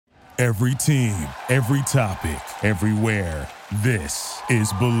Every team, every topic, everywhere. This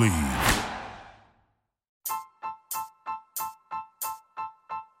is Believe.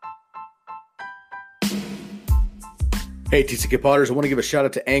 Hey, TCK Potters, I want to give a shout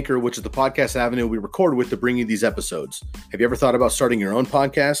out to Anchor, which is the podcast avenue we record with to bring you these episodes. Have you ever thought about starting your own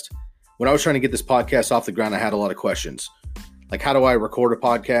podcast? When I was trying to get this podcast off the ground, I had a lot of questions. Like, how do I record a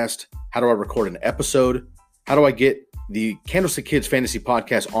podcast? How do I record an episode? How do I get the Candlestick Kids Fantasy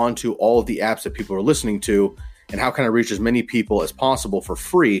Podcast onto all of the apps that people are listening to? And how can I reach as many people as possible for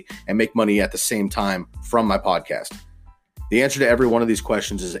free and make money at the same time from my podcast? The answer to every one of these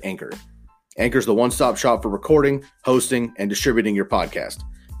questions is Anchor. Anchor is the one-stop shop for recording, hosting, and distributing your podcast.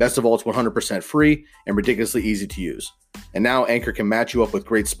 Best of all, it's 100% free and ridiculously easy to use. And now Anchor can match you up with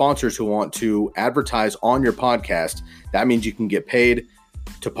great sponsors who want to advertise on your podcast. That means you can get paid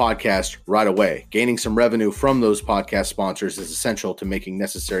to podcast right away. Gaining some revenue from those podcast sponsors is essential to making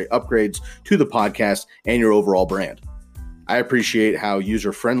necessary upgrades to the podcast and your overall brand. I appreciate how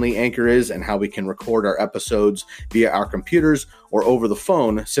user-friendly Anchor is and how we can record our episodes via our computers or over the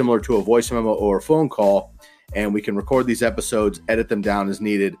phone, similar to a voice memo or a phone call. And we can record these episodes, edit them down as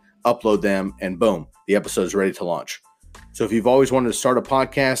needed, upload them, and boom, the episode is ready to launch. So if you've always wanted to start a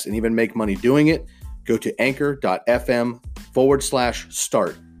podcast and even make money doing it, go to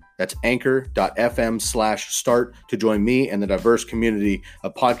anchor.fm/start. That's anchor.fm/start to join me and the diverse community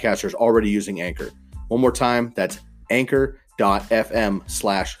of podcasters already using Anchor. One more time, that's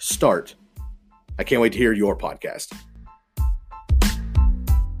anchor.fm/start. I can't wait to hear your podcast.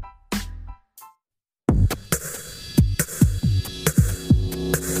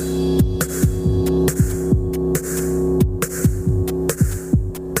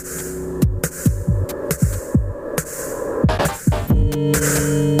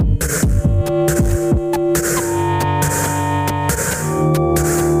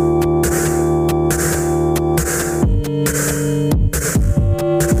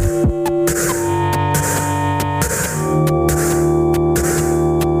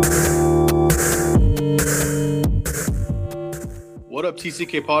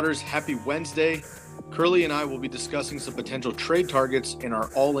 TCK Potters, happy Wednesday. Curly and I will be discussing some potential trade targets in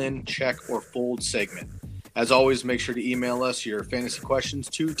our all-in, check, or fold segment. As always, make sure to email us your fantasy questions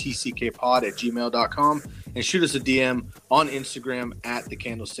to tckpod@gmail.com and shoot us a DM on Instagram at the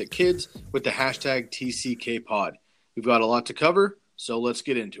Candlestick Kids with the hashtag TCKPod. We've got a lot to cover, so let's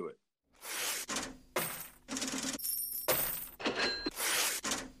get into it.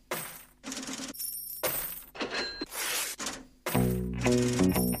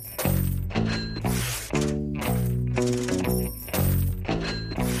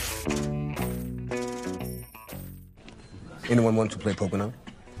 Anyone want to play poker now?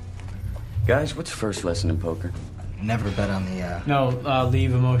 Guys, what's the first lesson in poker? Never bet on the, No,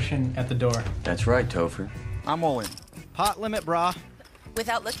 leave emotion at the door. That's right, Topher. I'm all in. Pot limit, brah.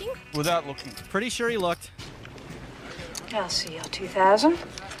 Without looking? Without looking. Pretty sure he looked. I'll see you 2,000.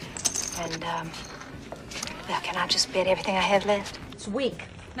 And, well, can I just bet everything I have left? It's weak.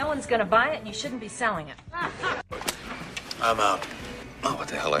 No one's gonna buy it, and you shouldn't be selling it. I'm out. Oh, what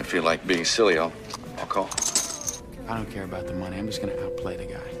the hell? I feel like being silly. I'll call. I don't care about the money. I'm just going to outplay the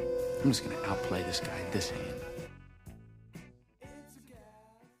guy. I'm just going to outplay this guy this hand.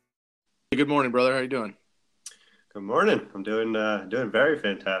 Good morning, brother. How you doing? Good morning. I'm doing very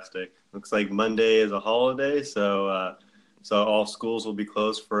fantastic. Looks like Monday is a holiday, so all schools will be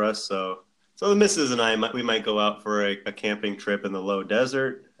closed for us. So the missus and I we might go out for a camping trip in the low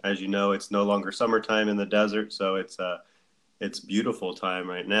desert. As you know, it's no longer summertime in the desert, so it's beautiful time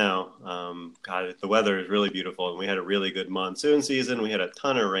right now. God, the weather is really beautiful, and we had a really good monsoon season. We had a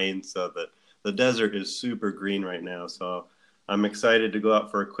ton of rain, so the desert is super green right now. So I'm excited to go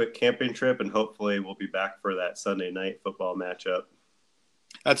out for a quick camping trip, and hopefully we'll be back for that Sunday night football matchup.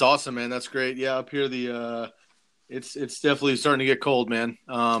 That's awesome, man. That's great. Yeah, up here it's definitely starting to get cold, man.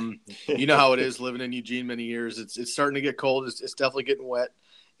 You know how it is living in Eugene many years. It's starting to get cold. It's definitely getting wet,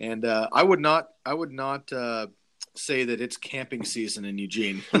 and I would not say that it's camping season in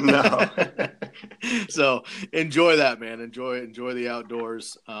Eugene. No. So enjoy that, man. Enjoy the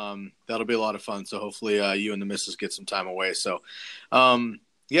outdoors. That'll be a lot of fun. So hopefully you and the missus get some time away. So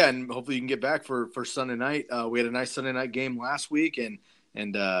yeah, and hopefully you can get back for Sunday night. We had a nice Sunday night game last week and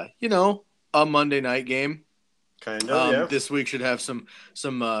a Monday night game. Kind of, yeah. This week should have some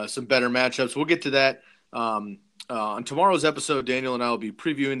better matchups. We'll get to that. On tomorrow's episode, Daniel and I will be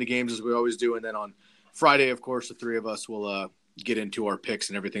previewing the games as we always do, and then on Friday, of course, the three of us will get into our picks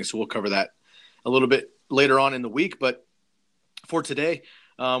and everything. So we'll cover that a little bit later on in the week. But for today,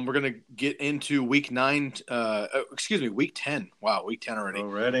 we're going to get into week 10. Wow, week 10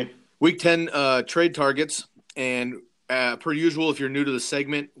 already. Week 10 trade targets. And per usual, if you're new to the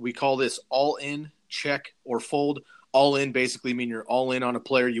segment, we call this all in, check, or fold. All in basically mean you're all in on a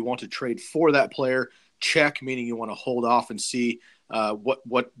player. You want to trade for that player. Check, meaning you want to hold off and see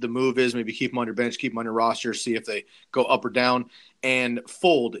what the move is. Maybe keep them on your bench, keep them on your roster, see if they go up or down. And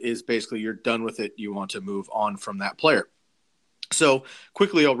fold is basically you're done with it. You want to move on from that player. So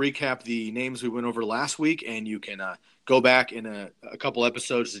quickly, I'll recap the names we went over last week, and you can go back in a couple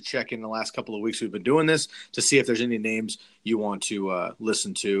episodes to check in the last couple of weeks we've been doing this to see if there's any names you want to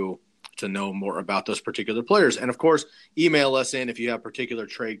listen to know more about those particular players. And, of course, email us in if you have particular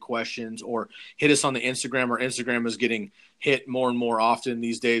trade questions, or hit us on the Instagram. Our Instagram is getting hit more and more often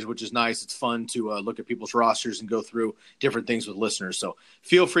these days, which is nice. It's fun to look at people's rosters and go through different things with listeners. So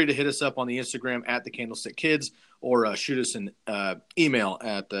feel free to hit us up on the Instagram at the Candlestick Kids, or shoot us an email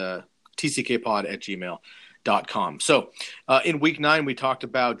at tckpod@gmail.com. So in week 9, we talked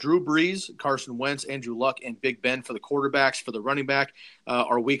about Drew Brees, Carson Wentz, Andrew Luck, and Big Ben for the quarterbacks. For the running back,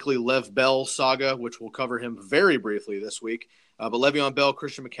 our weekly Lev Bell saga, which we'll cover him very briefly this week. But Le'Veon Bell,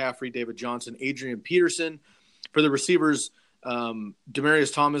 Christian McCaffrey, David Johnson, Adrian Peterson. For the receivers,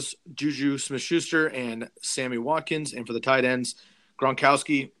 Demaryius Thomas, Juju Smith-Schuster, and Sammy Watkins. And for the tight ends,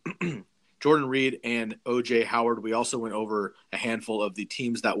 Gronkowski, Jordan Reed, and O.J. Howard. We also went over a handful of the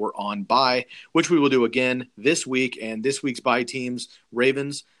teams that were on bye, which we will do again this week. And this week's bye teams,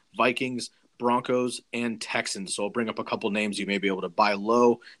 Ravens, Vikings, Broncos, and Texans. So I'll bring up a couple names you may be able to buy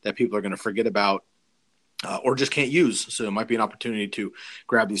low that people are going to forget about or just can't use. So it might be an opportunity to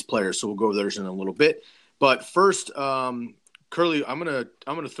grab these players. So we'll go over those in a little bit. But first, Curly, I'm gonna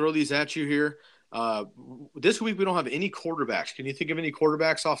throw these at you here. This week we don't have any quarterbacks. Can you think of any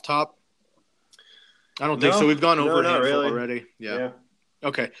quarterbacks off top? I don't think so. We've gone over a handful already. Yeah.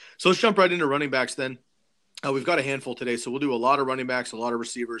 Okay. So let's jump right into running backs then. We've got a handful today, so we'll do a lot of running backs, a lot of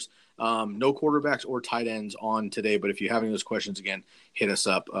receivers. No quarterbacks or tight ends on today, but if you have any of those questions, again, hit us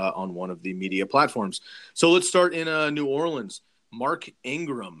up on one of the media platforms. So let's start in New Orleans. Mark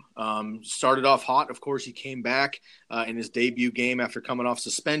Ingram started off hot. Of course, he came back in his debut game after coming off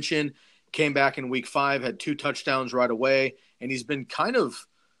suspension, came back in week 5, had 2 touchdowns right away, and he's been kind of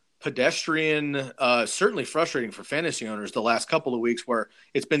pedestrian, certainly frustrating for fantasy owners the last couple of weeks, where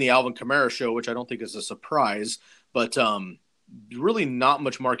it's been the Alvin Kamara show, which I don't think is a surprise, but really not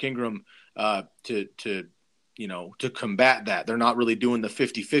much Mark Ingram to combat that. They're not really doing the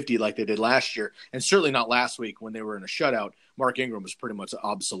 50-50 like they did last year, and certainly not last week when they were in a shutout. Mark Ingram was pretty much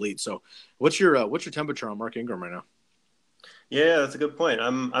obsolete. So what's your temperature on Mark Ingram right now? Yeah, that's a good point.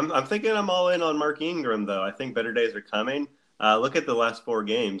 I'm thinking I'm all in on Mark Ingram, though. I think better days are coming. Look at the last 4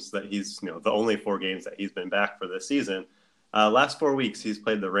 games that he's, the only 4 games that he's been back for this season. Last 4 weeks, he's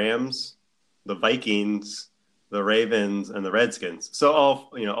played the Rams, the Vikings, the Ravens, and the Redskins. So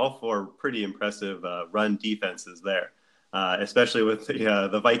all 4 pretty impressive run defenses there, especially with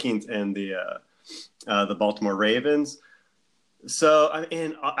the Vikings and the Baltimore Ravens. So,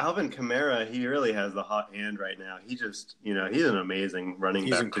 and Alvin Kamara, he really has the hot hand right now. He just, he's an amazing running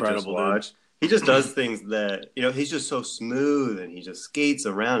back to just watch. Dude. He just does things that, he's just so smooth, and he just skates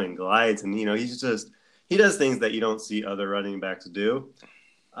around and glides, and, he does things that you don't see other running backs do.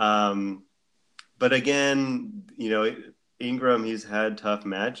 But again, Ingram, he's had tough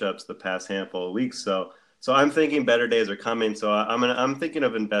matchups the past handful of weeks. So I'm thinking better days are coming. So I'm thinking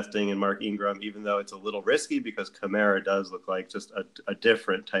of investing in Mark Ingram, even though it's a little risky because Kamara does look like just a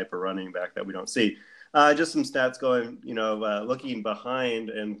different type of running back that we don't see. Just some stats going, looking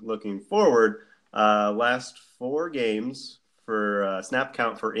behind and looking forward. Last 4 games for snap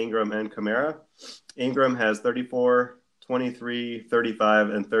count for Ingram and Kamara. Ingram has 34, 23, 35,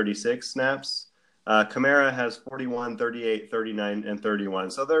 and 36 snaps. Kamara has 41, 38, 39, and 31.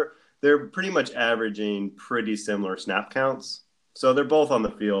 So they're pretty much averaging pretty similar snap counts. So they're both on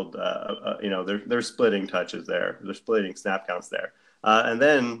the field. They're splitting touches there. They're splitting snap counts there. And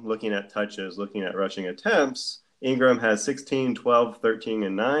then looking at touches, looking at rushing attempts, Ingram has 16, 12, 13,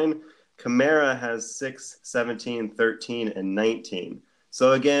 and 9. Kamara has 6, 17, 13, and 19.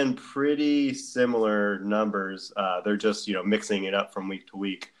 So again, pretty similar numbers. They're just, mixing it up from week to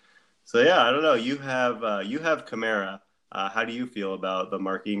week. So yeah, I don't know. You have Kamara. How do you feel about the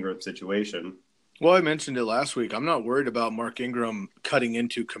Mark Ingram situation? Well, I mentioned it last week. I'm not worried about Mark Ingram cutting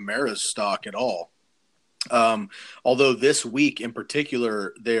into Kamara's stock at all. Although this week in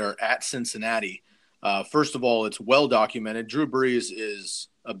particular, they are at Cincinnati. First of all, it's well documented. Drew Brees is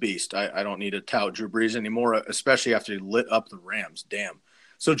a beast. I don't need to tout Drew Brees anymore, especially after he lit up the Rams. Damn.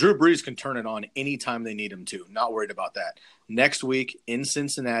 So Drew Brees can turn it on anytime they need him to. Not worried about that. Next week in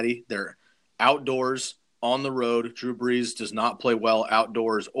Cincinnati, they're outdoors. on the road. Drew Brees does not play well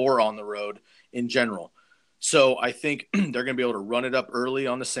outdoors or on the road in general. So I think they're going to be able to run it up early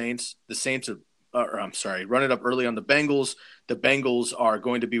on the Saints. The Saints run it up early on the Bengals. The Bengals are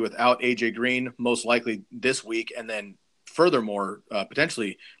going to be without A.J. Green most likely this week, and then furthermore,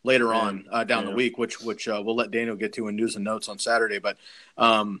 potentially later on down the week, which we'll let Daniel get to in news and notes on Saturday. But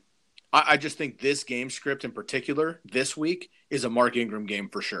I just think this game script in particular this week is a Mark Ingram game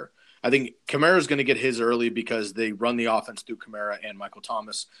for sure. I think Kamara is going to get his early because they run the offense through Kamara and Michael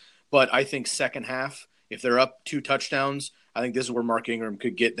Thomas. But I think second half, if they're up 2 touchdowns, I think this is where Mark Ingram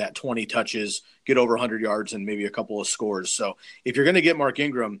could get that 20 touches, get over 100 yards, and maybe a couple of scores. So if you're going to get Mark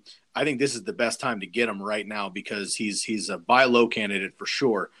Ingram, I think this is the best time to get him right now because he's a buy low candidate for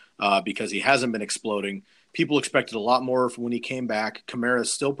sure because he hasn't been exploding. People expected a lot more when he came back. Kamara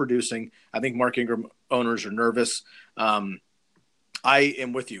is still producing. I think Mark Ingram owners are nervous. I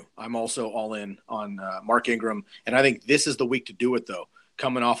am with you. I'm also all in on Mark Ingram, and I think this is the week to do it, though.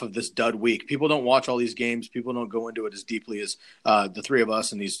 Coming off of this dud week, people don't watch all these games. People don't go into it as deeply as the three of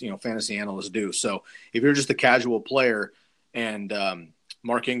us and these fantasy analysts do. So if you're just a casual player and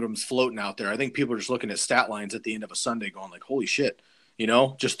Mark Ingram's floating out there, I think people are just looking at stat lines at the end of a Sunday, going like, "Holy shit!"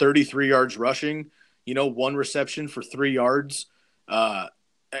 Just 33 yards rushing, 1 reception for 3 yards.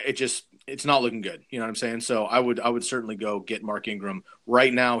 It's not looking good. You know what I'm saying? So I would certainly go get Mark Ingram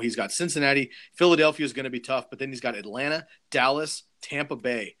right now. He's got Cincinnati, Philadelphia is going to be tough, but then he's got Atlanta, Dallas, Tampa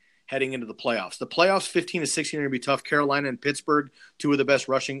Bay heading into the playoffs. The playoffs, 15 to 16, are going to be tough. Carolina and Pittsburgh, 2 of the best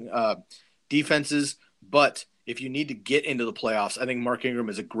rushing defenses. But if you need to get into the playoffs, I think Mark Ingram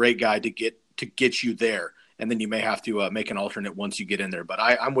is a great guy to get you there. And then you may have to make an alternate once you get in there. But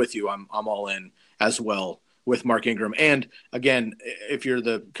I'm with you. I'm all in as well with Mark Ingram. And again, if you're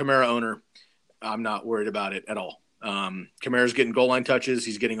the Kamara owner, I'm not worried about it at all. Kamara's getting goal line touches.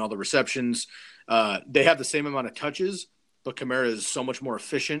 He's getting all the receptions. They have the same amount of touches, but Kamara is so much more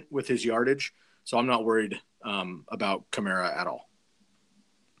efficient with his yardage. So I'm not worried about Kamara at all.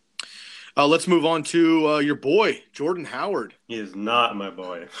 Let's move on to your boy, Jordan Howard. He is not my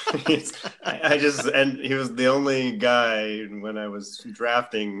boy. And he was the only guy when I was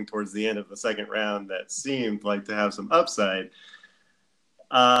drafting towards the end of the second round that seemed like to have some upside.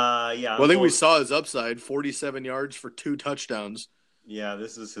 Well, I think we saw his upside, 47 yards for 2 touchdowns. Yeah,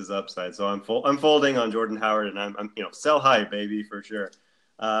 this is his upside. So I'm folding on Jordan Howard, and I'm sell high, baby, for sure.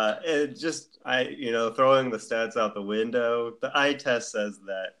 Throwing the stats out the window, the eye test says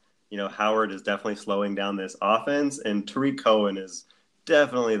that Howard is definitely slowing down this offense, and Tariq Cohen is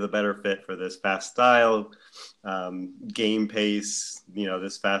definitely the better fit for this fast style game pace.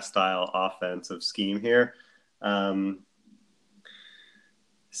 This fast style offensive scheme here. Sorry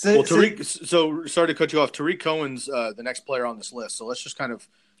to cut you off. Tariq Cohen's the next player on this list, so let's just kind of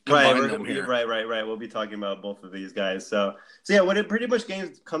combine them here. Right. We'll be talking about both of these guys. So yeah, what it pretty much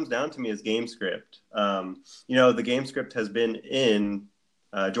comes down to me is game script. The game script has been in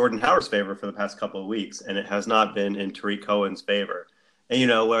Jordan Howard's favor for the past couple of weeks, and it has not been in Tariq Cohen's favor. And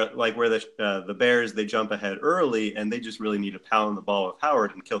where the Bears, they jump ahead early, and they just really need to pound the ball with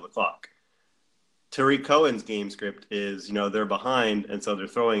Howard and kill the clock. Tariq Cohen's game script is, they're behind, and so they're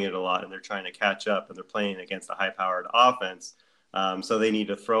throwing it a lot, and they're trying to catch up, and they're playing against a high-powered offense. So they need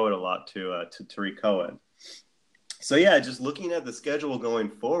to throw it a lot to Tariq Cohen. So, yeah, just looking at the schedule going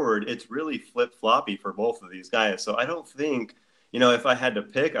forward, it's really flip-floppy for both of these guys. So I don't think, if I had to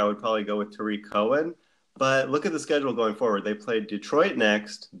pick, I would probably go with Tariq Cohen. But look at the schedule going forward. They played Detroit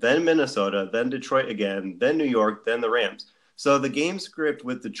next, then Minnesota, then Detroit again, then New York, then the Rams. So the game script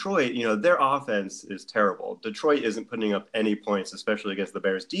with Detroit, their offense is terrible. Detroit isn't putting up any points, especially against the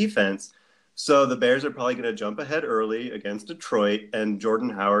Bears defense. So the Bears are probably going to jump ahead early against Detroit and Jordan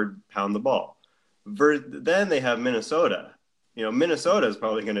Howard pound the ball. Then they have Minnesota. Minnesota is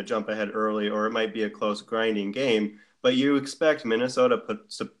probably going to jump ahead early, or it might be a close grinding game. But you expect Minnesota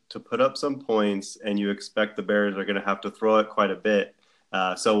to put up some points, and you expect the Bears are going to have to throw it quite a bit.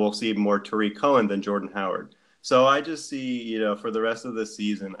 So we'll see more Tariq Cohen than Jordan Howard. So I just see, for the rest of the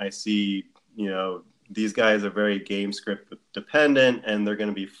season, I see, these guys are very game script dependent, and they're going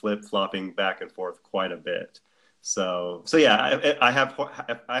to be flip-flopping back and forth quite a bit. So yeah, I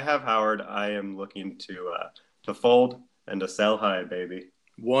have Howard. I am looking to fold and to sell high, baby.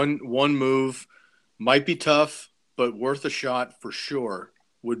 One move might be tough, but worth a shot for sure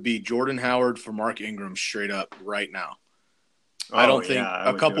would be Jordan Howard for Mark Ingram straight up right now. I don't think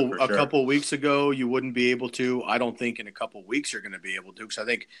a couple weeks ago you wouldn't be able to. I don't think in a couple weeks you're going to be able to, because I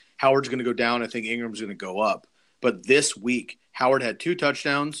think Howard's going to go down. I think Ingram's going to go up. But this week, Howard had 2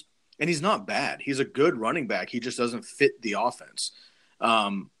 touchdowns, and he's not bad. He's a good running back. He just doesn't fit the offense.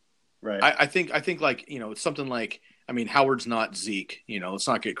 Right. I think like, it's something like, I mean, Howard's not Zeke, let's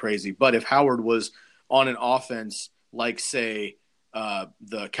not get crazy. But if Howard was on an offense like, say,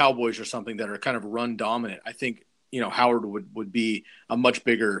 the Cowboys or something that are kind of run dominant, I think, Howard would be a much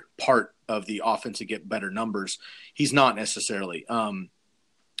bigger part of the offense to get better numbers. He's not necessarily.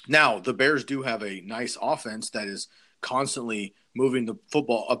 Now, the Bears do have a nice offense that is constantly moving the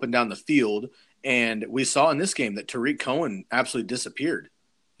football up and down the field. And we saw in this game that Tariq Cohen absolutely disappeared.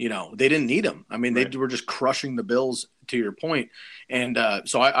 They didn't need him. I mean, They were just crushing the Bills, to your point. And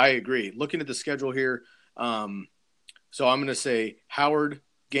so I agree. Looking at the schedule here, so I'm going to say Howard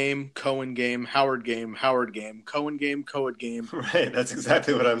game, Cohen game, Howard game, Howard game, Cohen game, Cohen game. Right. That's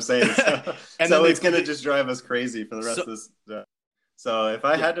exactly what I'm saying. So, so it's going to just drive us crazy for the rest of this. So if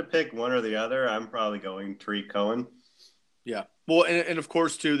I had to pick one or the other, I'm probably going Tariq Cohen. Yeah. Well, and of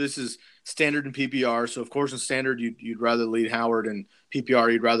course, too, this is standard in PPR. So, of course, in standard, you'd rather lean Howard, and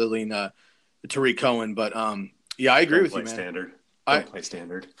PPR, you'd rather lean Tariq Cohen. But, yeah, I agree with you, man. Standard. Play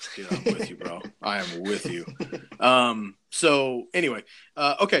standard. Dude, I'm with you, bro. I am with you. So, anyway.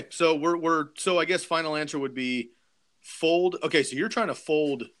 Okay, so so I guess final answer would be fold. Okay, so you're trying to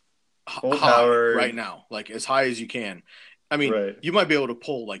fold high Howard right now, like as high as you can. I mean, You might be able to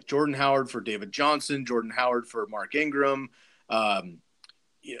pull like Jordan Howard for David Johnson, Jordan Howard for Mark Ingram,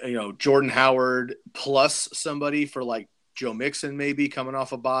 Jordan Howard plus somebody for like Joe Mixon maybe coming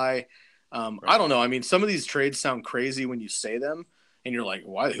off a bye. I don't know. I mean, some of these trades sound crazy when you say them and you're like,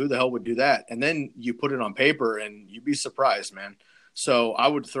 why? Who the hell would do that? And then you put it on paper and you'd be surprised, man. So I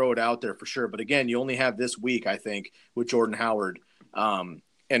would throw it out there for sure. But again, you only have this week, I think, with Jordan Howard.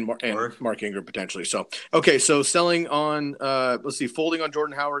 And Mark Ingram potentially. So, okay, so selling on, folding on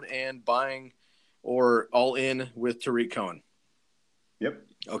Jordan Howard and buying or all in with Tariq Cohen. Yep.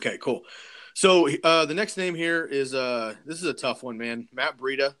 Okay, cool. So the next name here is this is a tough one, man. Matt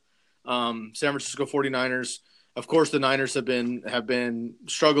Breida, San Francisco 49ers. Of course, the Niners have been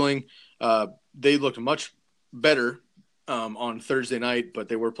struggling. They looked much better on Thursday night, but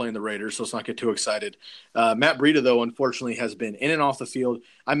they were playing the Raiders, so let's not get too excited. Matt Breida, though, unfortunately has been in and off the field.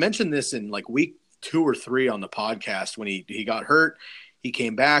 I mentioned this in like week 2 or 3 on the podcast when he got hurt. He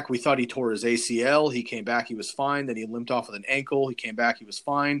came back. We thought he tore his ACL. He came back. He was fine. Then he limped off with an ankle. He came back. He was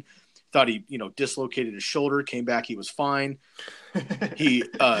fine. Thought he, dislocated his shoulder. Came back. He was fine. He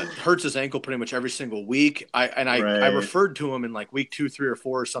hurts his ankle pretty much every single week. I referred to him in like week 2, 3, or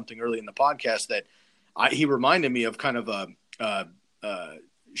 4 or something early in the podcast that he reminded me of kind of a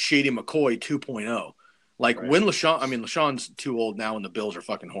Shady McCoy 2.0. Like when LaShawn's too old now and the Bills are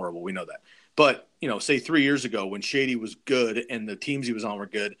fucking horrible. We know that. But, say 3 years ago when Shady was good and the teams he was on were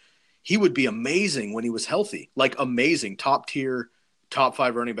good, he would be amazing when he was healthy. Like amazing, top tier, top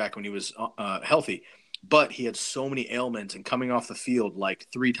 5 running back when he was healthy. But he had so many ailments and coming off the field like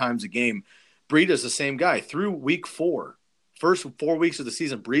 3 times a game. Breida's the same guy. Through week 4, first 4 weeks of the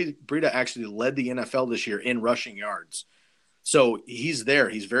season, Breida actually led the NFL this year in rushing yards. So he's there.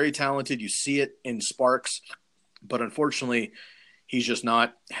 He's very talented. You see it in sparks. But unfortunately, he's just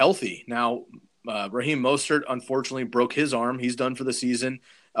not healthy. Now, Raheem Mostert, unfortunately, broke his arm. He's done for the season.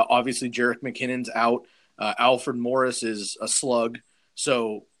 Obviously, Jerick McKinnon's out. Alfred Morris is a slug.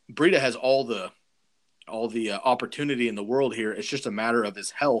 So Breida has all the opportunity in the world here. It's just a matter of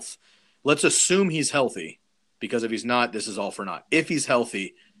his health. Let's assume he's healthy, because if he's not, this is all for naught. If he's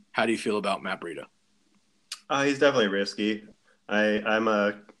healthy, how do you feel about Matt Breida? He's definitely risky. I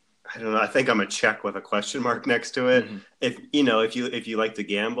don't know. I think I'm a check with a question mark next to it. Mm-hmm. If you like to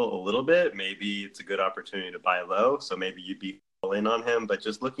gamble a little bit, maybe it's a good opportunity to buy low. So maybe you'd be all in on him. But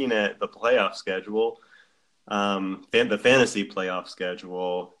just looking at the playoff schedule, the fantasy playoff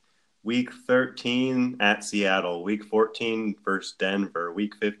schedule, week 13 at Seattle, week 14 versus Denver,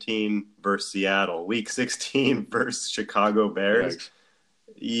 week 15 versus Seattle, week 16 versus Chicago Bears. Yikes.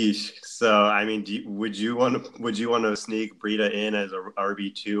 Yeesh. So, I mean, would you want to sneak Breida in as a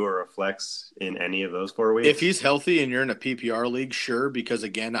RB2 or a flex in any of those 4 weeks? If he's healthy and you're in a PPR league, sure. Because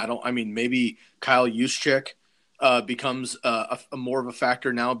again, maybe Kyle Juszczyk becomes a more of a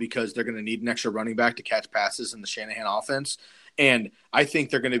factor now because they're going to need an extra running back to catch passes in the Shanahan offense. And I think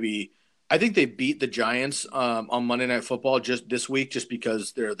they're going to be. I think they beat the Giants on Monday Night Football just this week, just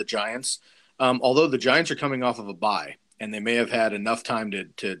because they're the Giants. Although the Giants are coming off of a bye. And they may have had enough time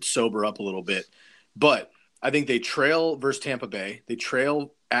to sober up a little bit. But I think they trail versus Tampa Bay. They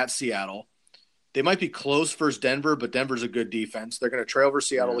trail at Seattle. They might be close versus Denver, but Denver's a good defense. They're going to trail versus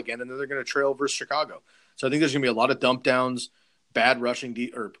Seattle again, and then they're going to trail versus Chicago. So I think there's going to be a lot of dump downs, bad rushing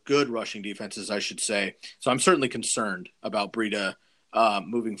or good rushing defenses, I should say. So I'm certainly concerned about Breida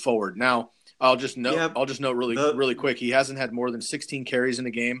moving forward. Now, I'll just note really quick, he hasn't had more than 16 carries in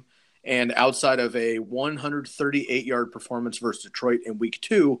a game. And outside of a 138-yard performance versus Detroit in week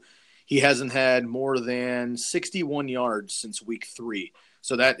 2, he hasn't had more than 61 yards since week 3.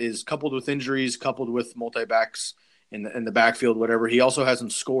 So that is coupled with injuries, coupled with multi-backs in the backfield, whatever. He also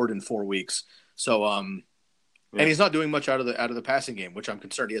hasn't scored in 4 weeks. So, and he's not doing much out of the passing game, which I'm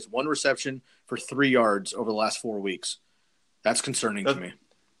concerned. He has 1 reception for 3 yards over the last 4 weeks. That's concerning to me.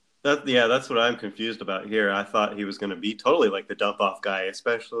 That's what I'm confused about here. I thought he was going to be totally like the dump off guy,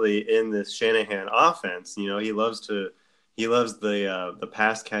 especially in this Shanahan offense. You know, he loves the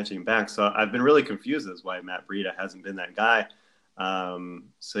pass catching back. So I've been really confused as why Matt Breida hasn't been that guy. There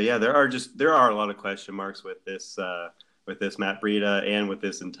are a lot of question marks with this Matt Breida and with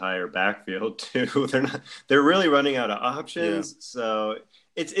this entire backfield too. They're really running out of options. Yeah. So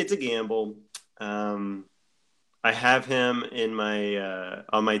it's a gamble. I have him in my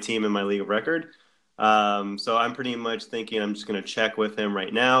on my team in my league of record. So I'm pretty much thinking I'm just going to check with him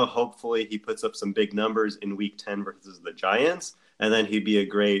right now. Hopefully he puts up some big numbers in week 10 versus the Giants, and then he'd be a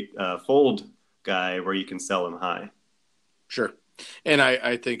great fold guy where you can sell him high. Sure. And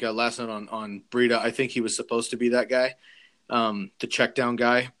I think last note on Breida, I think he was supposed to be that guy, the check down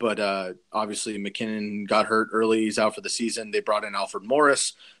guy, but obviously McKinnon got hurt early. He's out for the season. They brought in Alfred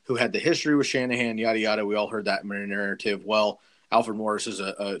Morris, who had the history with Shanahan, yada, yada. We all heard that narrative. Well, Alfred Morris is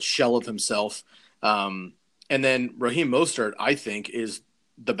a shell of himself. And then Raheem Mostert, I think, is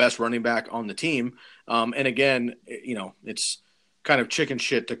the best running back on the team. And again, you know, it's kind of chicken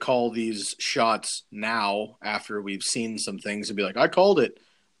shit to call these shots now after we've seen some things and be like, I called it.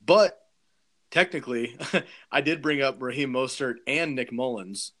 But technically, I did bring up Raheem Mostert and Nick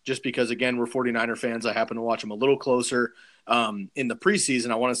Mullins just because, again, we're 49er fans. I happen to watch them a little closer. In the preseason,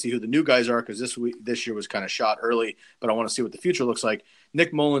 I want to see who the new guys are because this year was kind of shot early, but I want to see what the future looks like.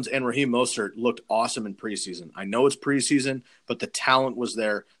 Nick Mullins and Raheem Mostert looked awesome in preseason. I know it's preseason, but the talent was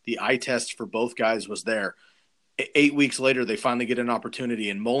there. The eye test for both guys was there. 8 weeks later, they finally get an opportunity,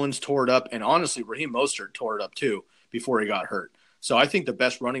 and Mullins tore it up, and honestly, Raheem Mostert tore it up too before he got hurt. So I think the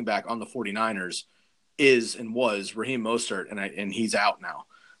best running back on the 49ers is and was Raheem Mostert, and he's out now.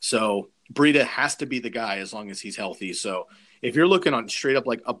 So Breida has to be the guy as long as he's healthy. So if you're looking on straight up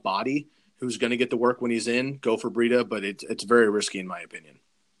like a body who's going to get the work when he's in, go for Breida, but it's very risky in my opinion.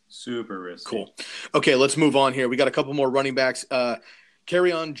 Super risky. Cool. Okay, let's move on here. We got a couple more running backs.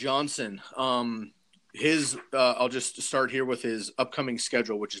 Kerryon Johnson. I'll just start here with his upcoming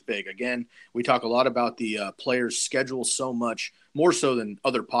schedule, which is big. Again, we talk a lot about the players' schedule so much, more so than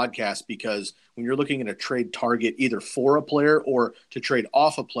other podcasts, because when you're looking at a trade target either for a player or to trade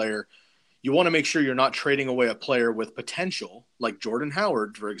off a player, you want to make sure you're not trading away a player with potential, like Jordan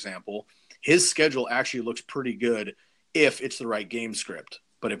Howard, for example. His schedule actually looks pretty good if it's the right game script.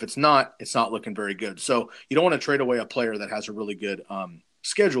 But if it's not looking very good. So you don't want to trade away a player that has a really good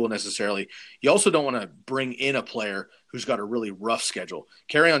schedule necessarily. You also don't want to bring in a player who's got a really rough schedule.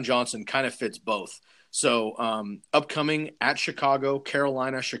 Kerryon Johnson kind of fits both. So upcoming at Chicago,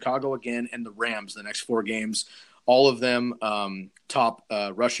 Carolina, Chicago again, and the Rams the next 4 games. All of them top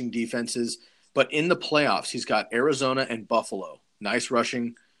rushing defenses. But in the playoffs, he's got Arizona and Buffalo. Nice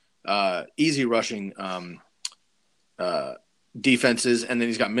rushing, easy rushing defenses. And then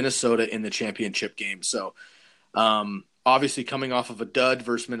he's got Minnesota in the championship game. So obviously coming off of a dud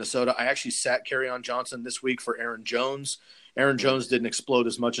versus Minnesota. I actually sat Kerryon Johnson this week for Aaron Jones. Aaron Jones didn't explode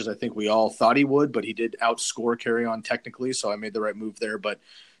as much as I think we all thought he would, but he did outscore Kerryon technically, so I made the right move there. But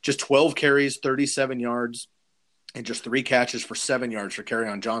just 12 carries, 37 yards, and just 3 catches for 7 yards for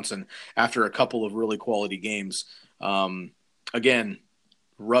Kerryon Johnson after a couple of really quality games. Again,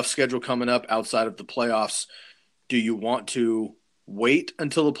 rough schedule coming up outside of the playoffs. Do you want to wait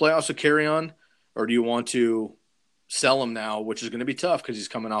until the playoffs to Kerryon, or do you want to sell him now, which is going to be tough because he's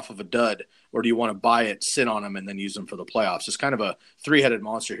coming off of a dud, or do you want to buy it, sit on him, and then use him for the playoffs? It's kind of a 3-headed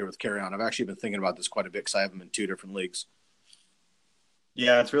monster here with Kerryon. I've actually been thinking about this quite a bit because I have him in 2 different leagues.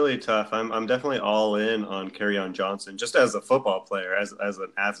 Yeah, it's really tough. I'm definitely all in on Kerryon Johnson, just as a football player, as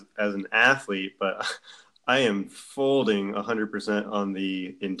an athlete, but I am folding 100% on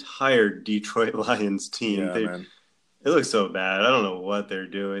the entire Detroit Lions team. Yeah, it looks so bad. I don't know what they're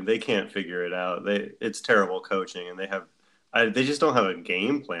doing. They can't figure it out. It's terrible coaching, and they just don't have a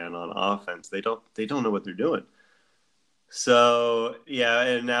game plan on offense. They don't know what they're doing. So yeah,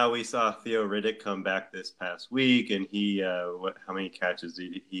 and now we saw Theo Riddick come back this past week, and he how many catches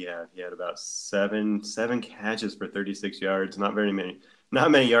did he have? He had about seven catches for 36 yards. Not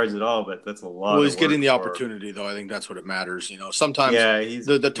many yards at all, but that's a lot. Well, he's getting the opportunity, though. I think that's what it matters. You know, sometimes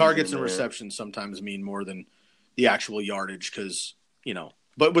the targets and receptions sometimes mean more than the actual yardage, because, you know,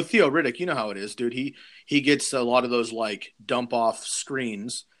 but with Theo Riddick, you know how it is, dude. He gets a lot of those like dump off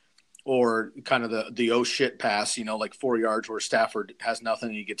screens or kind of the oh shit pass, like 4 yards where Stafford has nothing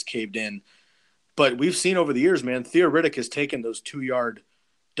and he gets caved in. But we've seen over the years, man, Theo Riddick has taken those 2-yard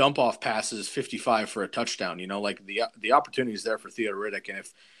dump off passes 55 for a touchdown. Like the opportunity is there for Theo Riddick. And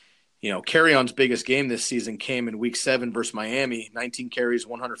if, Kerryon's biggest game this season came in week 7 versus Miami, 19 carries,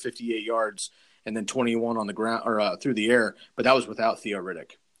 158 yards, and then 21 on the ground or through the air. But that was without Theo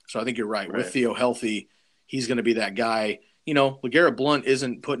Riddick. So I think you're right. With Theo healthy, he's going to be that guy. LeGarrette Blount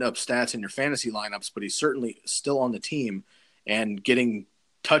isn't putting up stats in your fantasy lineups, but he's certainly still on the team and getting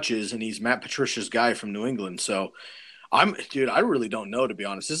touches, and he's Matt Patricia's guy from New England. So I really don't know, to be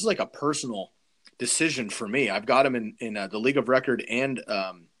honest. This is like a personal decision for me. I've got him in the League of Record and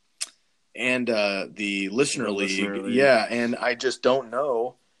the Listener League. Yeah, and I just don't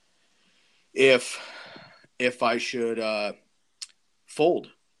know if I should fold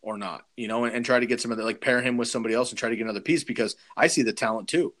or not, and try to get some of the, pair him with somebody else and try to get another piece, because I see the talent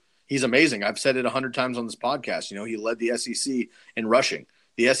too. He's amazing. I've said it 100 times on this podcast. He led the SEC in rushing.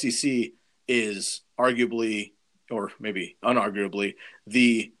 The SEC is arguably, or maybe unarguably,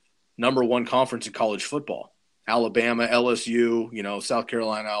 the number one conference in college football. Alabama, LSU, South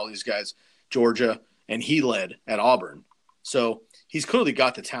Carolina, all these guys, Georgia, and he led at Auburn. So he's clearly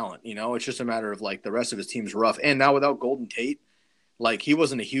got the talent, It's just a matter of the rest of his team's rough. And now without Golden Tate, he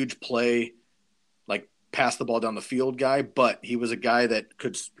wasn't a huge play, pass the ball down the field guy, but he was a guy that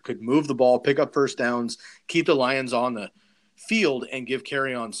could move the ball, pick up first downs, keep the Lions on the field, and give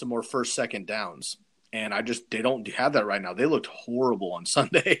Kerryon some more first, second downs. And they don't have that right now. They looked horrible on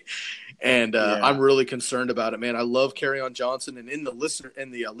Sunday. And I'm really concerned about it, man. I love Kerryon Johnson, and in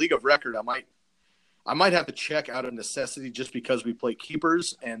the League of Record, I might have to check out of necessity just because we play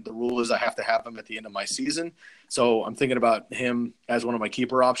keepers, and the rule is I have to have him at the end of my season. So I'm thinking about him as one of my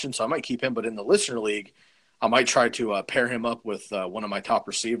keeper options. So I might keep him, but in the Listener League, I might try to pair him up with one of my top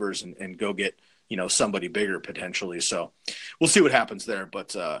receivers and go get, somebody bigger potentially. So we'll see what happens there. But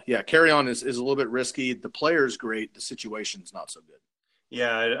Kerryon is a little bit risky. The player is great. The situation's not so good.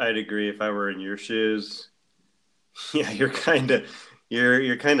 Yeah, I'd agree. If I were in your shoes, you're kind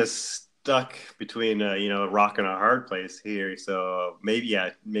of stuck between a rock and a hard place here. So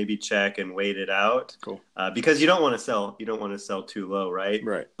maybe check and wait it out. Cool. Because you don't want to sell too low, right?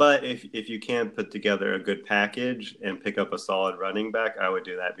 Right. But if you can put together a good package and pick up a solid running back, I would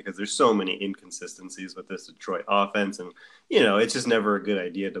do that, because there's so many inconsistencies with this Detroit offense, and it's just never a good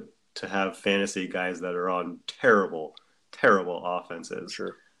idea to have fantasy guys that are on terrible offenses.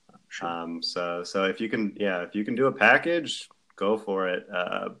 Sure. So if you can do a package, go for it.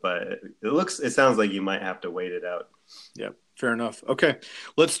 But it sounds like you might have to wait it out. Yeah, fair enough. Okay,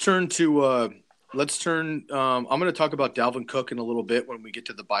 let's turn to I'm going to talk about Dalvin Cook in a little bit when we get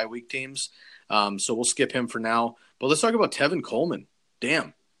to the bye week teams. So we'll skip him for now. But let's talk about Tevin Coleman.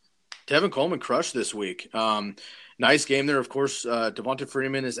 Damn, Tevin Coleman crushed this week. Nice game there. Of course, Devonta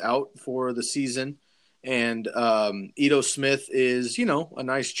Freeman is out for the season, and Ito Smith is a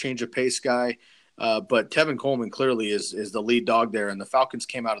nice change of pace guy. But Tevin Coleman clearly is the lead dog there, and the Falcons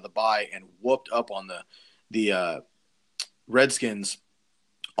came out of the bye and whooped up on the Redskins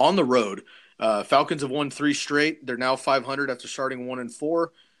on the road. Falcons have won 3 straight. They're now 500 after starting 1-4.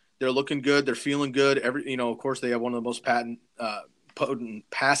 They're looking good. They're feeling good. Of course, they have one of the most potent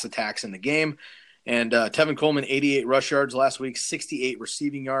pass attacks in the game. And Tevin Coleman, 88 rush yards last week, 68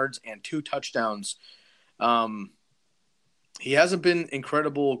 receiving yards, and 2 touchdowns. He hasn't been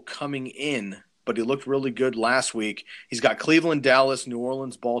incredible coming in, but he looked really good last week. He's got Cleveland, Dallas, New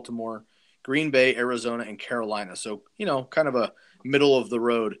Orleans, Baltimore, Green Bay, Arizona, and Carolina. So, kind of a middle of the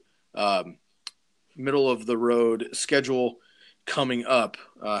road schedule coming up.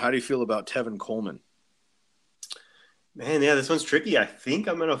 How do you feel about Tevin Coleman? Man, yeah, this one's tricky. I think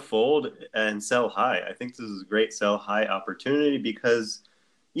I'm going to fold and sell high. I think this is a great sell high opportunity because,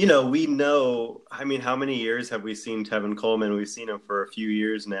 we know, how many years have we seen Tevin Coleman? We've seen him for a few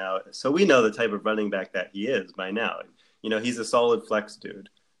years now. So we know the type of running back that he is by now. He's a solid flex dude.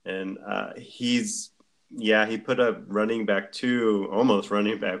 And he put up running back 2, almost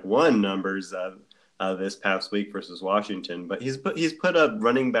running back 1 numbers this past week versus Washington. But he's put up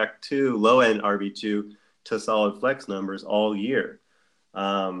running back 2, low-end RB2 to solid flex numbers all year.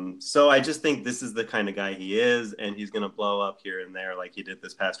 So I just think this is the kind of guy he is, and he's going to blow up here and there like he did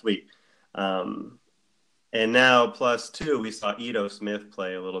this past week. And now +2, we saw Ito Smith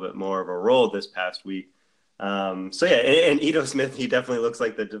play a little bit more of a role this past week. And Ito Smith, he definitely looks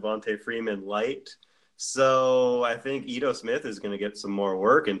like the Devonta Freeman light. So I think Ito Smith is going to get some more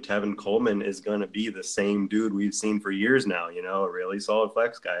work, and Tevin Coleman is going to be the same dude we've seen for years now, a really solid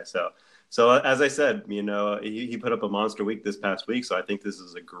flex guy. So So as I said, he put up a monster week this past week. So I think this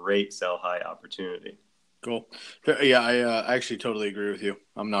is a great sell high opportunity. Cool. Yeah, I actually totally agree with you.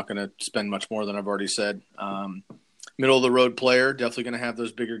 I'm not going to spend much more than I've already said. Middle of the road player, definitely going to have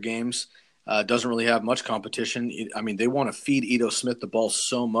those bigger games. Doesn't really have much competition. I mean, they want to feed Ito Smith the ball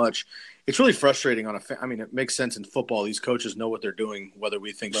so much. It's really frustrating it makes sense in football. These coaches know what they're doing, whether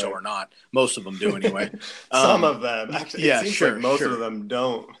we think so or not. Most of them do anyway. Some of them. Actually, it seems like most of them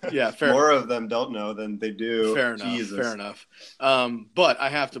don't. Yeah, fair. More of them don't know than they do. Fair enough. But I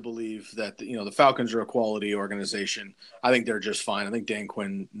have to believe that, the Falcons are a quality organization. I think they're just fine. I think Dan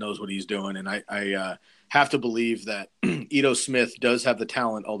Quinn knows what he's doing. And I have to believe that Ito Smith does have the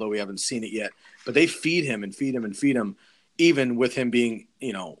talent, although we haven't seen it yet. But they feed him and feed him and feed him, even with him being,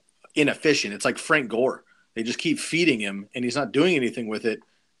 inefficient. It's like Frank Gore. They just keep feeding him, and he's not doing anything with it,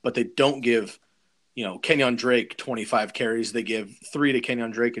 but they don't give, Kenyon Drake 25 carries. They give 3 to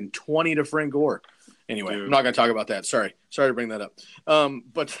Kenyon Drake and 20 to Frank Gore. Anyway, I'm not going to talk about that. Sorry to bring that up.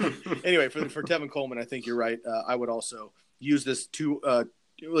 But anyway, for Tevin Coleman, I think you're right. I would also use this to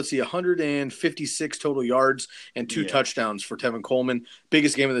 156 total yards and 2 touchdowns for Tevin Coleman.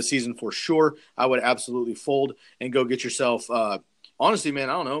 Biggest game of the season for sure. I would absolutely fold and go get yourself honestly, man,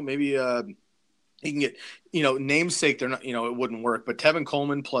 I don't know. Maybe you can get, namesake. They're not, it wouldn't work. But Tevin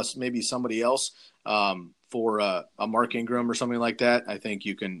Coleman plus maybe somebody else for a Mark Ingram or something like that. I think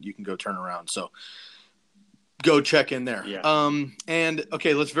you can go turn around. So go check in there. Yeah. And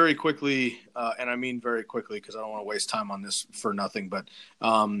okay, let's very quickly, and I mean very quickly because I don't want to waste time on this for nothing. But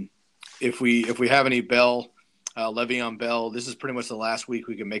if we have any Le'Veon Bell, this is pretty much the last week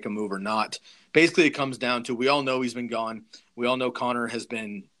we can make a move or not. Basically, it comes down to we all know he's been gone. We all know Connor has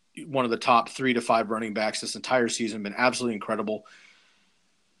been one of the top 3 to 5 running backs this entire season, been absolutely incredible.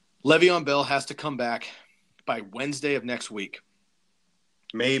 Le'Veon Bell has to come back by Wednesday of next week.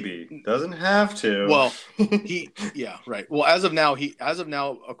 Maybe. Doesn't have to. Well, yeah, right. Well, as of now,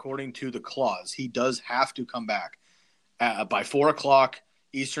 according to the clause, he does have to come back by 4:00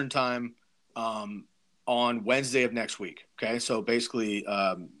 Eastern time on Wednesday of next week. Okay, so basically,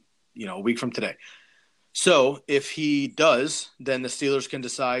 a week from today. So if he does, then the Steelers can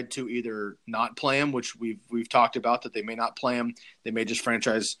decide to either not play him, which we've talked about that they may not play him. They may just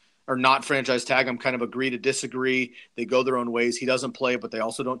franchise or not franchise tag him, kind of agree to disagree. They go their own ways. He doesn't play, but they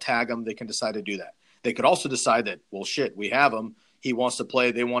also don't tag him. They can decide to do that. They could also decide that, well, shit, we have him. He wants to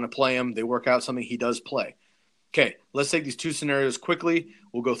play. They want to play him. They work out something. He does play. Okay, let's take these 2 scenarios quickly.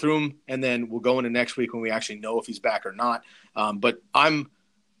 We'll go through them, and then we'll go into next week when we actually know if he's back or not. But I'm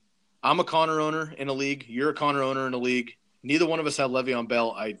a Connor owner in a league. You're a Connor owner in a league. Neither one of us have Le'Veon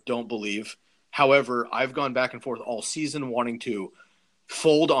Bell, I don't believe. However, I've gone back and forth all season wanting to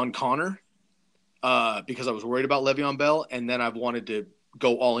fold on Connor because I was worried about Le'Veon Bell, and then I've wanted to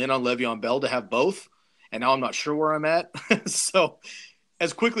go all in on Le'Veon Bell to have both, and now I'm not sure where I'm at. So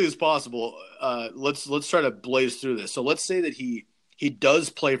as quickly as possible, let's try to blaze through this. So let's say that he does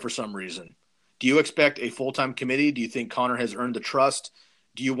play for some reason. Do you expect a full-time committee? Do you think Connor has earned the trust?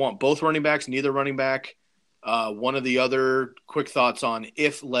 Do you want both running backs, neither running back, one or the other? Quick thoughts on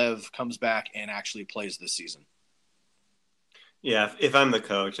if Lev comes back and actually plays this season. Yeah, if I'm the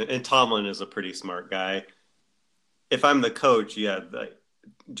coach, and Tomlin is a pretty smart guy. If I'm the coach,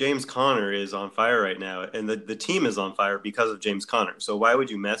 James Conner is on fire right now, and the team is on fire because of James Conner. So why would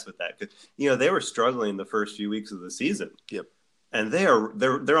you mess with that? Because they were struggling the first few weeks of the season. Yep. And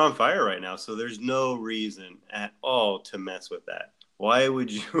they're on fire right now. So there's no reason at all to mess with that. Why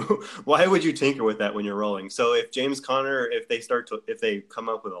would you tinker with that when you're rolling? So if James Conner, if they come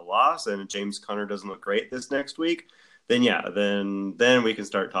up with a loss and James Conner doesn't look great this next week, then then we can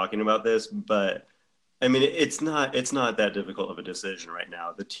start talking about this. But I mean, it's not that difficult of a decision right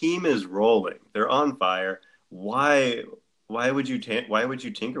now. The team is rolling; they're on fire. Why would you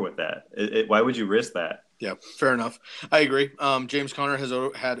tinker with that? Why would you risk that? Yeah, fair enough. I agree. James Conner has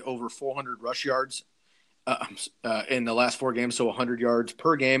had over 400 rush yards in the last 4 games, so 100 yards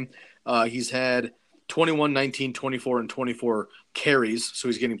per game. He's had 21, 19, 24, and 24 carries, so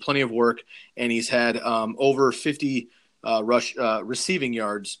he's getting plenty of work, and he's had over 50 receiving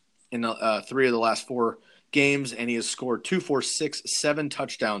yards in 3 of the last 4 games, and he has scored 2, 4, 6, 7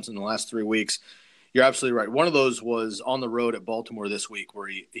 touchdowns in the last 3 weeks. You're absolutely right. One of those was on the road at Baltimore this week where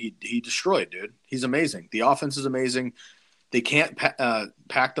he destroyed, dude. He's amazing. The offense is amazing. They can't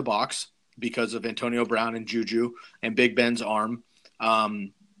pack the box because of Antonio Brown and Juju and Big Ben's arm.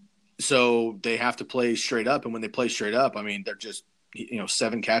 So they have to play straight up. And when they play straight up, I mean, they're just,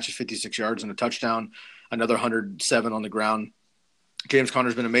 7 catches, 56 yards and a touchdown, another 107 on the ground. James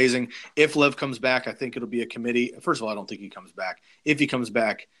Conner's been amazing. If Lev comes back, I think it'll be a committee. First of all, I don't think he comes back. If he comes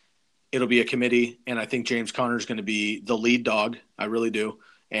back, it'll be a committee, and I think James Conner is going to be the lead dog. I really do.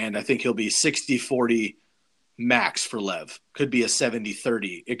 And I think he'll be 60-40 max for Lev. Could be a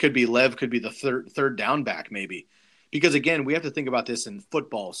 70-30. It could be Lev, could be the third down back maybe. Because, again, we have to think about this in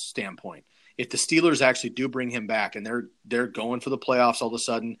football standpoint. If the Steelers actually do bring him back and they're going for the playoffs all of a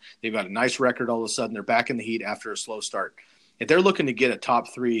sudden, they've got a nice record all of a sudden, they're back in the heat after a slow start. If they're looking to get a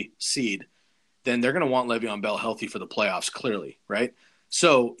top 3 seed, then they're going to want Le'Veon Bell healthy for the playoffs, clearly, right?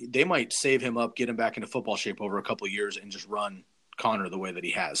 So they might save him up, get him back into football shape over a couple of years, and just run Connor the way that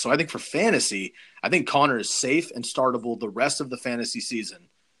he has. So I think for fantasy, I think Connor is safe and startable the rest of the fantasy season,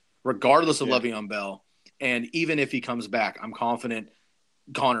 regardless of Le'Veon Bell. And even if he comes back, I'm confident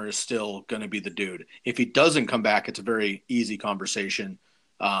Connor is still going to be the dude. If he doesn't come back, it's a very easy conversation.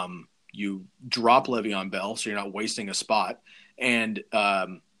 You drop Le'Veon Bell, so you're not wasting a spot. And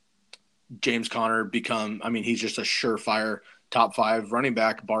James Conner he's just a surefire top 5 running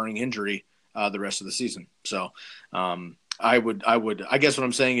back, barring injury, the rest of the season. So I guess what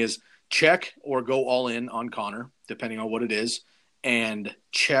I'm saying is check or go all in on Connor, depending on what it is, and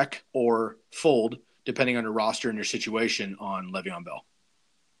check or fold, depending on your roster and your situation, on Le'Veon Bell.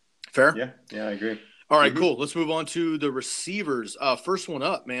 Fair? Yeah, I agree. All right, cool. Let's move on to the receivers. First one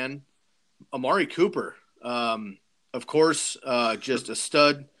up, man, Amari Cooper. Of course, just a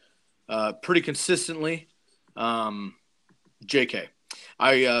stud, pretty consistently. JK.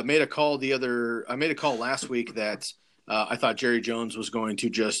 I made a call last week that I thought Jerry Jones was going to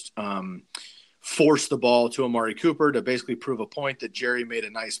just force the ball to Amari Cooper to basically prove a point that Jerry made a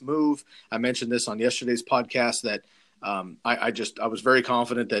nice move. I mentioned this on yesterday's podcast that I was very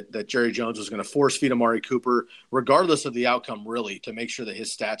confident that Jerry Jones was going to force feed Amari Cooper, regardless of the outcome, really, to make sure that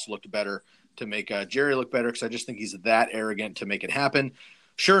his stats looked better, to make Jerry look better, because I just think he's that arrogant to make it happen.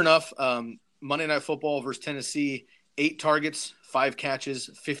 Sure enough, Monday Night Football versus Tennessee, 8 targets, 5 catches,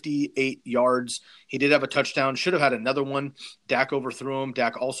 58 yards. He did have a touchdown. Should have had another one. Dak overthrew him.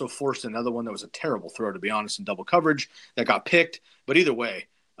 Dak also forced another one that was a terrible throw, to be honest, in double coverage that got picked. But either way,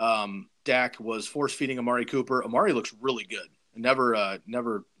 Dak was force-feeding Amari Cooper. Amari looks really good. Never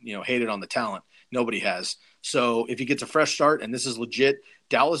hated on the talent. Nobody has. So if he gets a fresh start, and this is legit,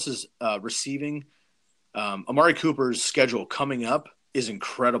 Dallas is receiving. Amari Cooper's schedule coming up is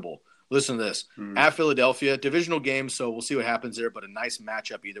incredible. Listen to this. At Philadelphia, divisional game, so we'll see what happens there, but a nice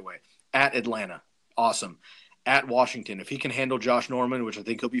matchup either way. At Atlanta, awesome. At Washington, if he can handle Josh Norman, which I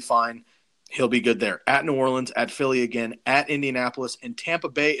think he'll be fine, he'll be good there. At New Orleans, at Philly again, at Indianapolis, and Tampa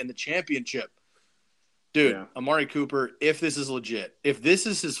Bay in the championship. Dude, Amari Cooper, if this is legit, if this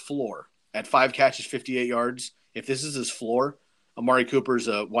is his floor at 5 catches, 58 yards, if this is his floor, Amari Cooper's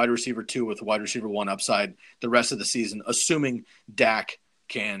a wide receiver 2 with wide receiver 1 upside the rest of the season, assuming Dak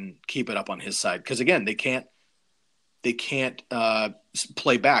can keep it up on his side. Because, again, they can't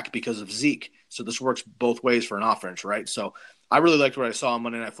play back because of Zeke. So this works both ways for an offense, right? So I really liked what I saw on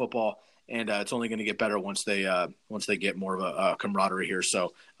Monday Night Football, and it's only going to get better once they get more of a camaraderie here.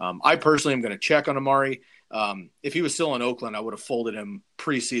 So I personally am going to check on Amari. If he was still in Oakland, I would have folded him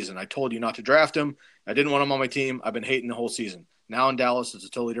preseason. I told you not to draft him. I didn't want him on my team. I've been hating the whole season. Now in Dallas, it's a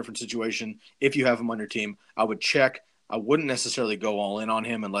totally different situation. If you have him on your team, I would check. I wouldn't necessarily go all in on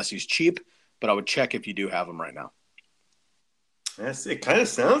him unless he's cheap, but I would check if you do have him right now. Yes, it kind of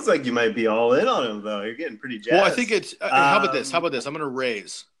sounds like you might be all in on him, though. You're getting pretty jazzed. Well, I think it's how about this? I'm going to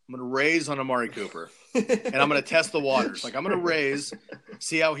raise. I'm going to raise on Amari Cooper, and I'm going to test the waters. Like, I'm going to raise,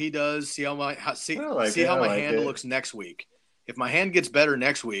 see how he does, see how my hand looks next week. If my hand gets better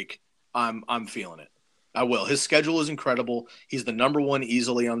next week, I'm feeling it. I will. His schedule is incredible. He's the number 1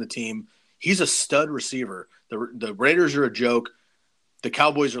 easily on the team. He's a stud receiver. The Raiders are a joke. The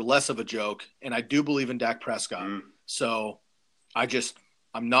Cowboys are less of a joke, and I do believe in Dak Prescott. So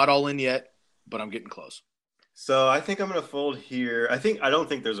I'm not all in yet, but I'm getting close. So I think I'm going to fold here. I don't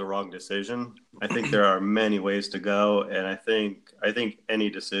think there's a wrong decision. I think there are many ways to go, and I think any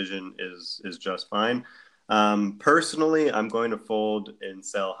decision is just fine. Personally, I'm going to fold and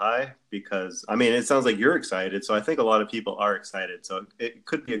sell high because, it sounds like you're excited. So I think a lot of people are excited. So it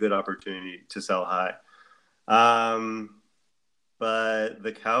could be a good opportunity to sell high. But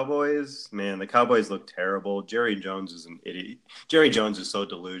the Cowboys look terrible. Jerry Jones is an idiot. Jerry Jones is so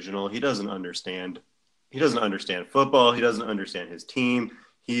delusional. He doesn't understand football. He doesn't understand his team.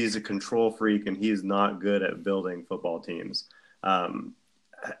 He's a control freak, and he's not good at building football teams. I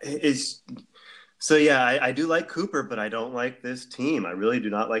do like Cooper, but I don't like this team. I really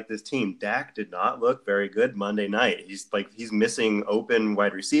do not like this team. Dak did not look very good Monday night. He's missing open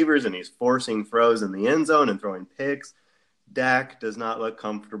wide receivers, and he's forcing throws in the end zone and throwing picks. Dak does not look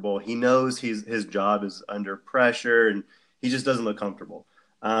comfortable. He knows his job is under pressure, and he just doesn't look comfortable.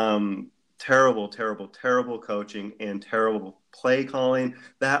 Terrible, terrible, terrible coaching and terrible play calling.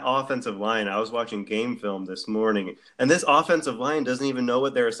 That offensive line, I was watching game film this morning, and this offensive line doesn't even know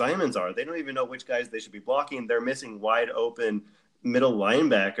what their assignments are. They don't even know which guys they should be blocking. They're missing wide open middle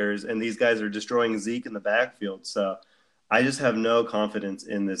linebackers, and these guys are destroying Zeke in the backfield. So I just have no confidence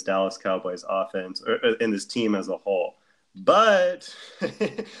in this Dallas Cowboys offense or in this team as a whole. But,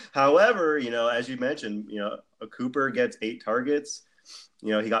 however, as you mentioned, Cooper gets 8 targets.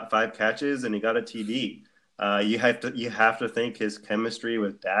 He got 5 catches and he got a TD. You have to think his chemistry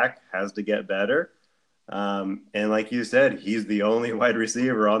with Dak has to get better. And like you said, he's the only wide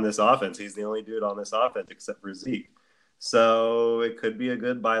receiver on this offense. He's the only dude on this offense except for Zeke. So it could be a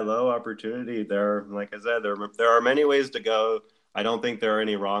good buy low opportunity there. Like I said, there are many ways to go. I don't think there are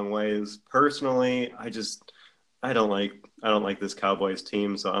any wrong ways. Personally, I don't like this Cowboys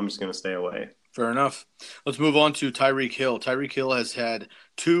team, so I'm just going to stay away. Fair enough. Let's move on to Tyreek Hill. Tyreek Hill has had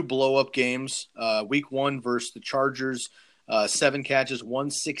 2 blow-up games. Week 1 versus the Chargers, 7 catches,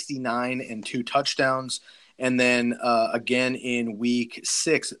 169, and 2 touchdowns. And then again in Week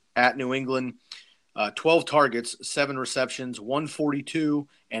 6 at New England, 12 targets, 7 receptions, 142,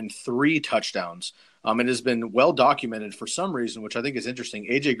 and 3 touchdowns. It has been well documented for some reason, which I think is interesting.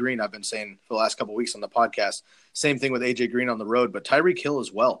 A.J. Green, I've been saying for the last couple of weeks on the podcast, same thing with A.J. Green on the road, but Tyreek Hill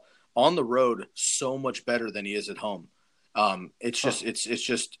as well. On the road, so much better than he is at home. It's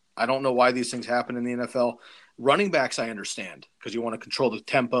just I don't know why these things happen in the NFL. Running backs, I understand, because you want to control the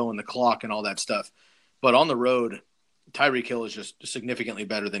tempo and the clock and all that stuff. But on the road, Tyreek Hill is just significantly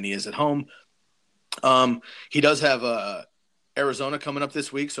better than he is at home. He does have Arizona coming up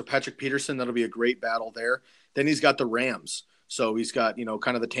this week, so Patrick Peterson, that'll be a great battle there. Then he's got the Rams. So he's got,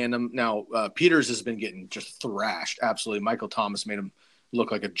 kind of the tandem. Now, Peters has been getting just thrashed, absolutely. Michael Thomas made him look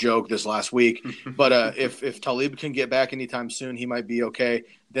like a joke this last week. But if Talib can get back anytime soon, he might be okay.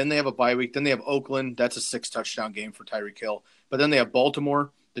 Then they have a bye week. Then they have Oakland. That's a 6-touchdown game for Tyreek Hill. But then they have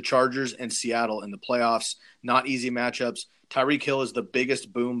Baltimore, the Chargers, and Seattle in the playoffs. Not easy matchups. Tyreek Hill is the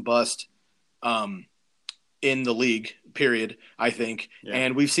biggest boom bust in the league, period, I think. Yeah.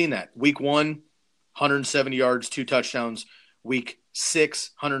 And we've seen that. Week 1, 170 yards, 2 touchdowns. Week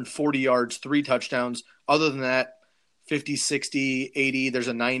 6, 140 yards, 3 touchdowns. Other than that, 50, 60, 80, there's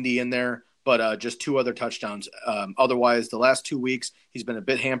a 90 in there, but just 2 other touchdowns. Otherwise, the last 2 weeks, he's been a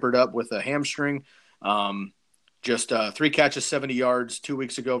bit hampered up with a hamstring. Just 3 catches, 70 yards 2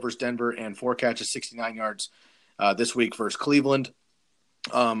 weeks ago versus Denver, and 4 catches, 69 yards this week versus Cleveland.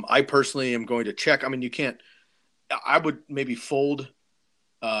 I personally am going to check. I mean, you can't – I would maybe fold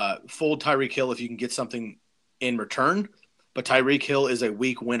Tyreek Hill if you can get something in return, but Tyreek Hill is a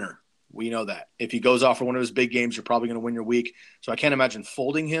week winner. We know that. If he goes off for one of his big games, you're probably going to win your week. So I can't imagine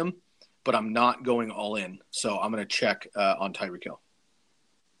folding him, but I'm not going all in. So I'm going to check on Tyreek Hill.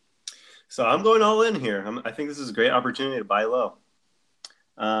 So I'm going all in here. I think this is a great opportunity to buy low.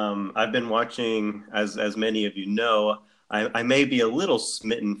 I've been watching, as many of you know, I may be a little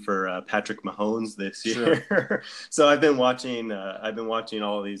smitten for Patrick Mahomes this year. Sure. So I've been watching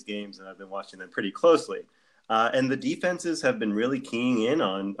all of these games, and I've been watching them pretty closely. And the defenses have been really keying in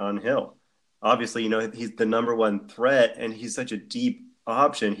on Hill. Obviously, he's the number 1 threat, and he's such a deep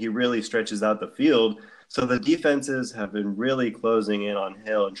option. He really stretches out the field. So the defenses have been really closing in on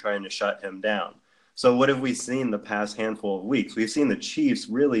Hill and trying to shut him down. So what have we seen the past handful of weeks? We've seen the Chiefs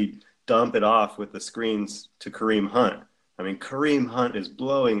really dump it off with the screens to Kareem Hunt. I mean, Kareem Hunt is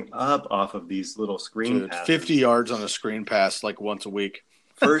blowing up off of these little screen passes. 50 yards on a screen pass like once a week.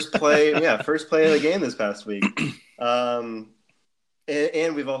 First play of the game this past week. And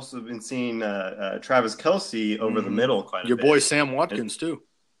we've also been seeing Travis Kelce over the middle quite a bit. Your boy Sam Watkins, too.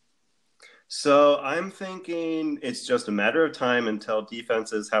 So I'm thinking it's just a matter of time until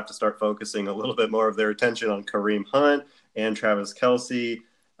defenses have to start focusing a little bit more of their attention on Kareem Hunt and Travis Kelce.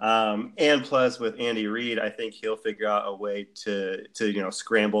 And plus with Andy Reid, I think he'll figure out a way to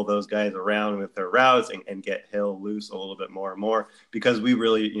scramble those guys around with their routes and get Hill loose a little bit more and more, because we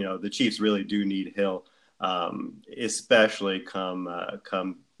really, the Chiefs really do need Hill, especially come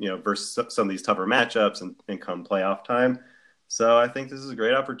versus some of these tougher matchups and come playoff time. So I think this is a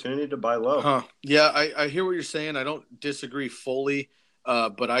great opportunity to buy low. Yeah, I hear what you're saying. I don't disagree fully,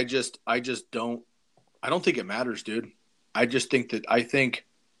 but I don't think it matters, dude. I think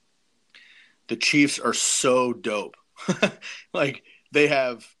the Chiefs are so dope. Like, they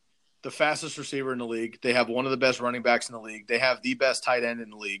have the fastest receiver in the league. They have one of the best running backs in the league. They have the best tight end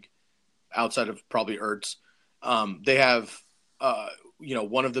in the league, outside of probably Ertz. They have,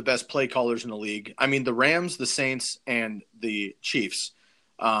 one of the best play callers in the league. I mean, the Rams, the Saints, and the Chiefs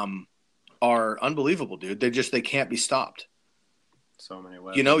are unbelievable, dude. They can't be stopped. So many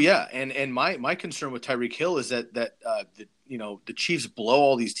weapons. You know, yeah, and my concern with Tyreek Hill is that the Chiefs blow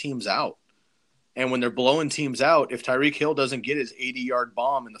all these teams out, and when they're blowing teams out, if Tyreek Hill doesn't get his 80-yard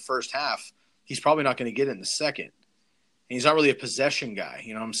bomb in the first half, he's probably not going to get it in the second. And he's not really a possession guy,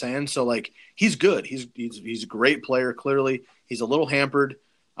 you know what I'm saying? So like, he's good. He's a great player. Clearly, he's a little hampered.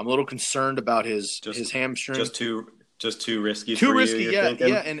 I'm a little concerned about his hamstring. Just too risky. Too for risky, you, yeah.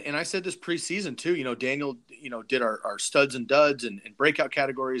 thinking? And I said this preseason too. You know, Daniel, did our studs and duds and breakout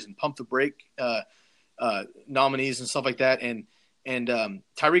categories and pump the break nominees and stuff like that. And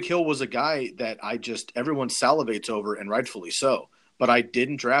Tyreek Hill was a guy that everyone salivates over, and rightfully so. But I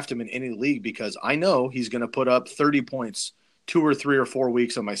didn't draft him in any league because I know he's going to put up 30 points 2 or 3 or 4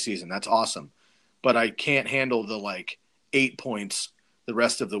 weeks of my season. That's awesome. But I can't handle the 8 points the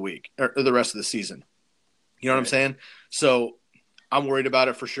rest of the week or the rest of the season. You know what I'm saying? So I'm worried about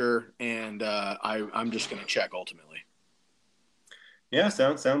it for sure, and I'm just going to check ultimately. Yeah,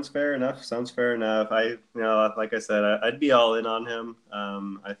 sounds fair enough. Like I said, I'd be all in on him.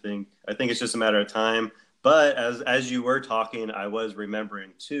 I think it's just a matter of time. But as you were talking, I was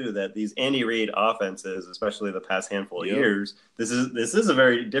remembering too that these Andy Reid offenses, especially the past handful of years, this is a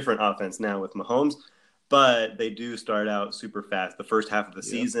very different offense now with Mahomes. But they do start out super fast. The first half of the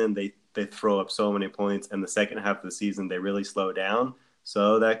season, they throw up so many points, and the second half of the season, they really slow down.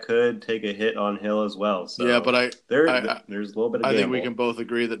 So that could take a hit on Hill as well. So yeah, but there's a little bit of I gamble. think we can both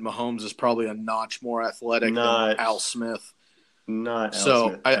agree that Mahomes is probably a notch more athletic than Al Smith.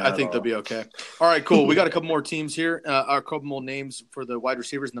 I think they'll be okay. All right, cool. We got a couple more teams here, a couple more names for the wide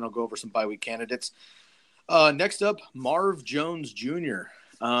receivers, and then I'll go over some bye week candidates. Next up, Marv Jones Jr.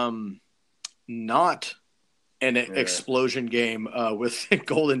 Not an explosion game with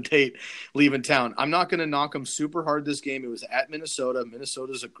Golden Tate leaving town. I'm not going to knock them super hard this game. It was at Minnesota.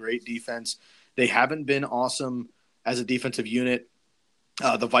 Minnesota's a great defense. They haven't been awesome as a defensive unit.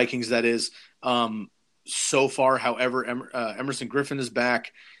 The Vikings, that is. So far, however, Emerson Griffin is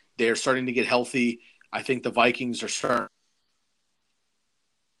back. They are starting to get healthy. I think the Vikings are starting.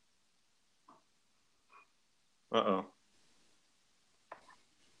 Uh-oh.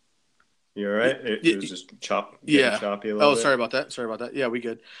 You all right? It was just choppy a little bit. Sorry about that. Yeah, we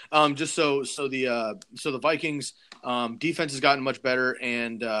good. Just so the Vikings defense has gotten much better,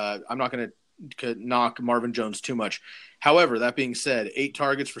 and I'm not going to knock Marvin Jones too much. However, that being said, 8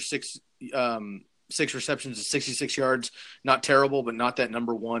 targets for 6 receptions to 66 yards. Not terrible, but not that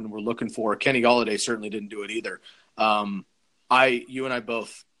number one we're looking for. Kenny Golladay certainly didn't do it either. You and I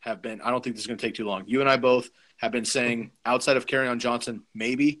both have been – I don't think this is going to take too long. You and I both have been saying outside of Kerryon Johnson,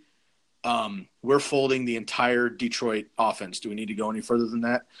 maybe – we're folding the entire Detroit offense. Do we need to go any further than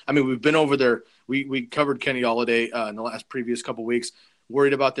that? I mean, we've been over there. We covered Kenny Golladay in the previous couple weeks.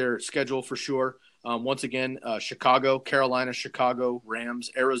 Worried about their schedule for sure. Once again, Chicago, Carolina, Chicago, Rams,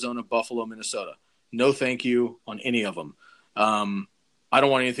 Arizona, Buffalo, Minnesota. No thank you on any of them. I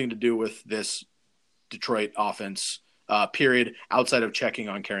don't want anything to do with this Detroit offense, period, outside of checking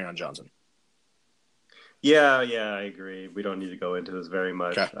on Kerryon Johnson. Yeah, I agree. We don't need to go into this very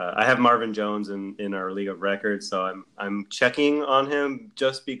much. Okay. I have Marvin Jones in our league of records, so I'm checking on him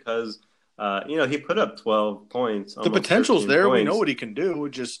just because he put up 12 points. The potential's there. Points. We know what he can do.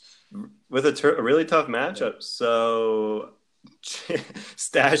 Just with a really tough matchup. So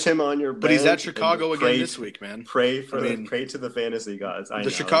stash him on your bench. But he's at Chicago again this week, man. Pray to the fantasy gods.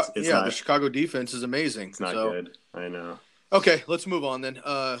 The Chicago defense is amazing. It's not good. I know. Okay, let's move on then.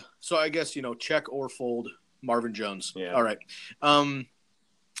 So I guess, check or fold Marvin Jones. Yeah. All right.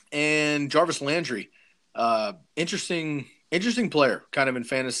 And Jarvis Landry, interesting player kind of in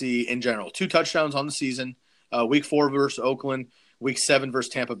fantasy in general. 2 touchdowns on the season, week 4 versus Oakland, week 7 versus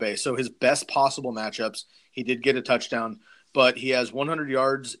Tampa Bay. So his best possible matchups, he did get a touchdown, but he has 100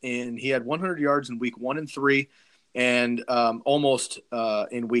 yards in week 1 and 3 and almost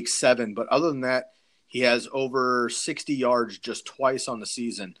in week 7. But other than that, he has over 60 yards just twice on the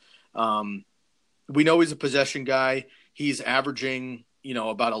season. We know he's a possession guy. He's averaging,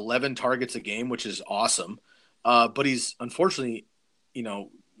 about 11 targets a game, which is awesome. But he's unfortunately,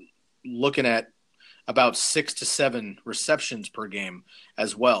 looking at about 6 to 7 receptions per game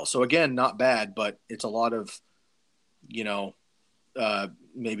as well. So again, not bad, but it's a lot of,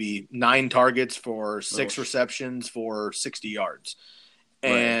 maybe 9 targets for 6 receptions for 60 yards.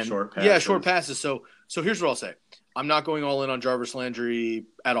 And short passes. Short passes. So here's what I'll say. I'm not going all in on Jarvis Landry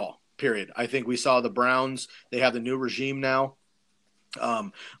at all, period. I think we saw the Browns. They have the new regime now,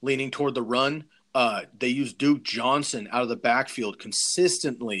 leaning toward the run. They use Duke Johnson out of the backfield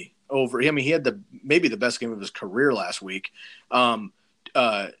consistently over. I mean, he had maybe the best game of his career last week.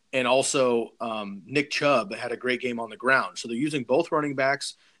 and also Nick Chubb had a great game on the ground. So they're using both running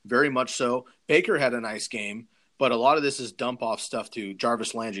backs very much so. Baker had a nice game, but a lot of this is dump off stuff to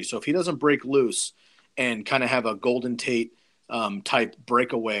Jarvis Landry. So if he doesn't break loose and kind of have a Golden Tate type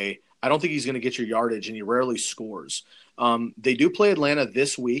breakaway, I don't think he's going to get your yardage, and he rarely scores. They do play Atlanta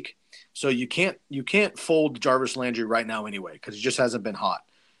this week, so you can't fold Jarvis Landry right now anyway because he just hasn't been hot.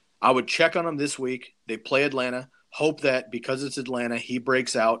 I would check on him this week. They play Atlanta. Hope that because it's Atlanta, he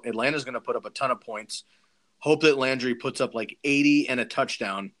breaks out. Atlanta's going to put up a ton of points. Hope that Landry puts up like 80 and a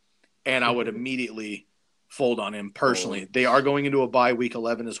touchdown, and I would immediately fold on him personally. They are going into a bye week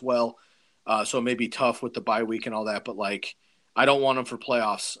 11 as well, so it may be tough with the bye week and all that, but like I don't want him for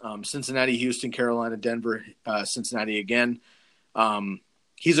playoffs. Cincinnati, Houston, Carolina, Denver, Cincinnati again. I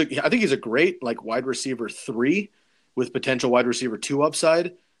think he's a great like wide receiver 3 with potential wide receiver 2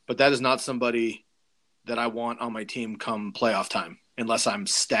 upside, but that is not somebody that I want on my team come playoff time unless I'm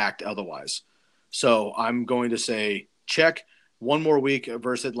stacked otherwise. So I'm going to say check one more week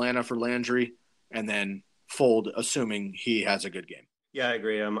versus Atlanta for Landry and then fold assuming he has a good game. Yeah, I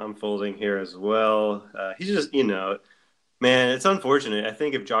agree. I'm folding here as well. He's just, man, it's unfortunate. I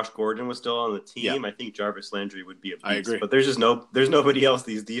think if Josh Gordon was still on the team, I think Jarvis Landry would be a beast. I agree. But there's nobody else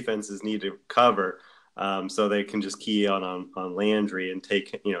these defenses need to cover. So they can just key on Landry and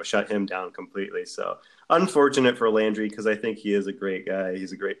shut him down completely. So unfortunate for Landry because I think he is a great guy.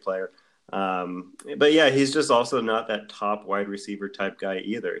 He's a great player. But yeah, he's just also not that top wide receiver type guy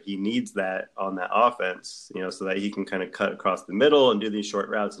either. He needs that on that offense, so that he can kind of cut across the middle and do these short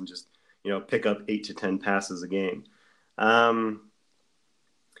routes and just, pick up 8 to 10 passes a game.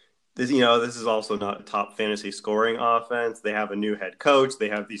 This is also not a top fantasy scoring offense. They have a new head coach. They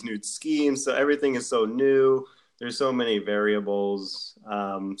have these new schemes. So everything is so new. There's so many variables,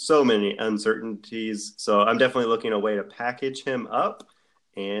 so many uncertainties. So I'm definitely looking at a way to package him up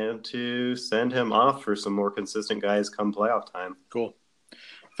and to send him off for some more consistent guys come playoff time. Cool.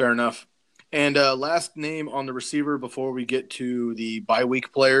 Fair enough. And last name on the receiver before we get to the bye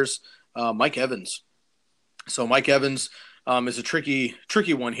week players, Mike Evans. So Mike Evans is a tricky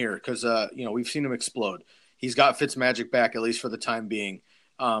one here because, we've seen him explode. He's got Fitzmagic back, at least for the time being.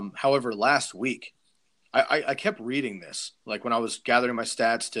 However, last week, I kept reading this. Like when I was gathering my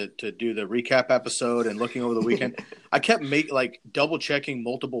stats to do the recap episode and looking over the weekend, I kept double checking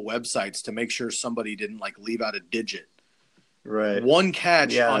multiple websites to make sure somebody didn't leave out a digit. Right. 1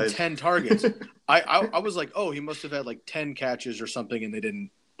 catch on 10 targets. I was like, oh, he must have had 10 catches or something and they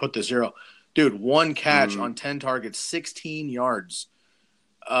didn't put the 0. Dude, 1 catch on 10 targets, 16 yards.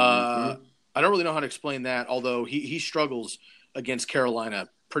 I don't really know how to explain that, although he struggles against Carolina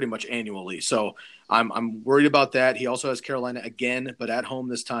pretty much annually. So I'm worried about that. He also has Carolina again, but at home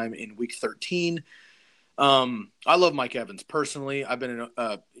this time in week 13. I love Mike Evans personally. I've been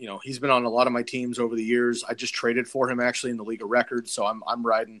he's been on a lot of my teams over the years. I just traded for him actually in the League of Records. So I'm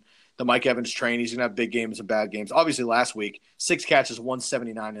riding the Mike Evans train. He's going to have big games and bad games. Obviously last week, 6 catches,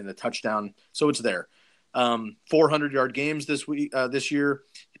 179 and a touchdown. So it's there. 400-yard games this year.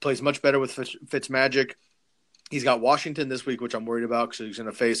 He plays much better with Fitzmagic. He's got Washington this week, which I'm worried about because he's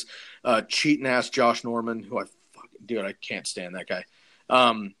going to face cheating ass Josh Norman, who I can't stand that guy.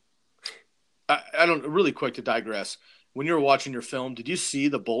 I don't really quick to digress. When you were watching your film, did you see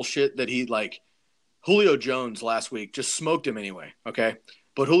the bullshit that Julio Jones last week just smoked him anyway? Okay.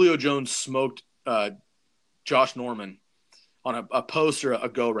 But Julio Jones smoked Josh Norman on a post or a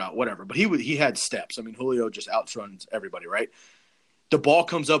go route, whatever. But he had steps. I mean, Julio just outruns everybody, right? The ball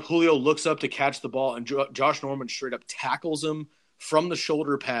comes up. Julio looks up to catch the ball, and Josh Norman straight up tackles him from the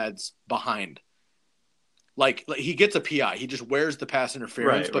shoulder pads behind. Like he gets a PI. He just wears the pass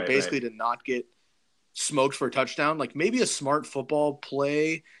interference, but basically to not get smoked for a touchdown. Like maybe a smart football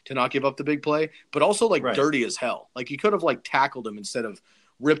play to not give up the big play, but also dirty as hell. Like you could have tackled him instead of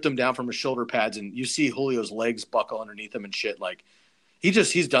ripped him down from his shoulder pads, and you see Julio's legs buckle underneath him and shit. Like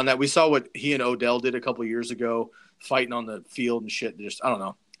he's done that. We saw what he and Odell did a couple years ago, fighting on the field and shit. I don't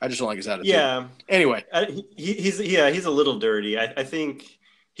know. I just don't like his attitude. Yeah. Anyway, he's a little dirty. I think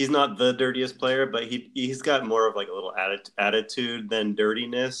he's not the dirtiest player, but he's got more of a little attitude than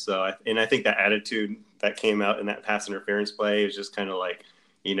dirtiness. So I think that attitude that came out in that pass interference play is just kind of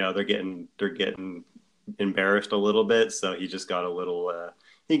they're getting embarrassed a little bit. So he just got a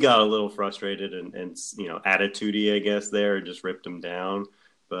little frustrated and attitude-y, I guess, there, and just ripped him down.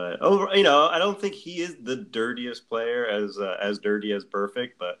 But I don't think he is the dirtiest player, as dirty as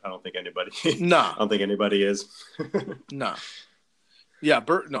Perfect, but I don't think anybody. No, I don't think anybody is. No. Yeah,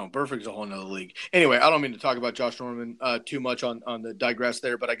 Perfect's a whole nother league. Anyway, I don't mean to talk about Josh Norman too much on the digress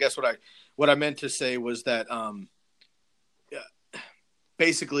there, but I guess what I meant to say was that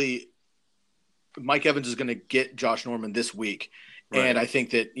basically Mike Evans is going to get Josh Norman this week. Right. And I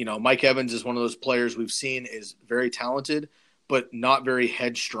think that, Mike Evans is one of those players we've seen is very talented, but not very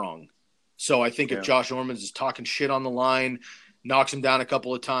headstrong. So I think if Josh Norman is talking shit on the line, knocks him down a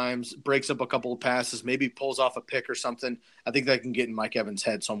couple of times, breaks up a couple of passes, maybe pulls off a pick or something, I think that can get in Mike Evans'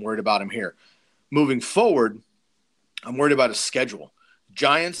 head. So I'm worried about him here. Moving forward, I'm worried about his schedule.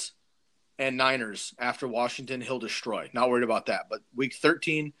 Giants and Niners after Washington, he'll destroy. Not worried about that. But week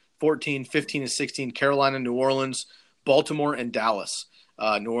 13, 14, 15, and 16, Carolina, New Orleans, Baltimore, and Dallas.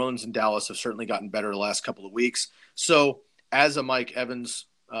 New Orleans and Dallas have certainly gotten better the last couple of weeks. So as a Mike Evans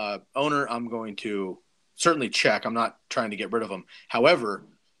owner, I'm going to certainly check. I'm not trying to get rid of him. However,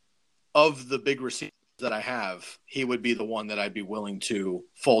 of the big receivers that I have, he would be the one that I'd be willing to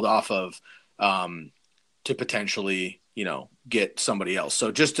fold off of to potentially, get somebody else.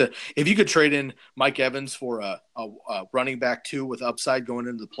 So if you could trade in Mike Evans for a running back 2 with upside going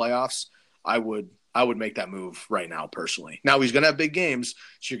into the playoffs, I would make that move right now personally. Now he's going to have big games,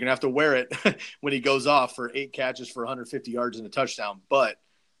 so you're going to have to wear it when he goes off for 8 catches for 150 yards and a touchdown. But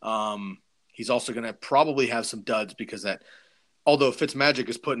he's also going to probably have some duds because although Fitzmagic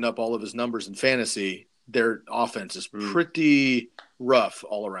is putting up all of his numbers in fantasy, their offense is pretty rough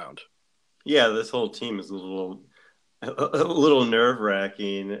all around. Yeah, this whole team is a little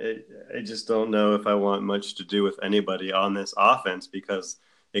nerve-wracking. I just don't know if I want much to do with anybody on this offense because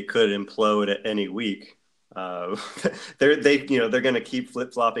it could implode at any week. They're going to keep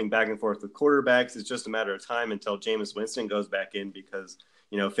flip-flopping back and forth with quarterbacks. It's just a matter of time until Jameis Winston goes back in because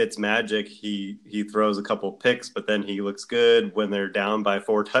Fitzmagic, he throws a couple picks, but then he looks good when they're down by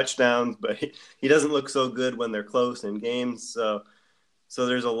 4 touchdowns, but he doesn't look so good when they're close in games. So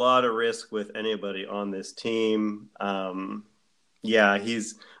there's a lot of risk with anybody on this team. I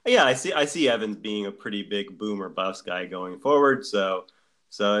see Evans being a pretty big boom or bust guy going forward. So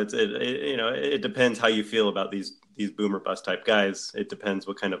it depends how you feel about these boom or bust type guys. It depends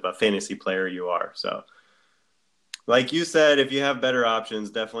what kind of a fantasy player you are. So like you said, if you have better options,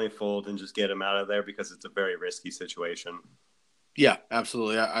 definitely fold and just get them out of there because it's a very risky situation. Yeah,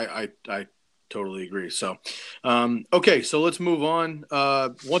 absolutely. I totally agree. So, okay, so let's move on.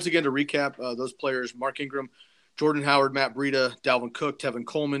 Once again, to recap those players: Mark Ingram, Jordan Howard, Matt Breida, Dalvin Cook, Tevin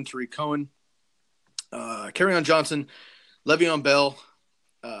Coleman, Tariq Cohen, Kerryon Johnson, Le'Veon Bell,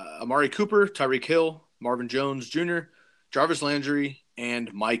 Amari Cooper, Tyreek Hill, Marvin Jones Jr., Jarvis Landry,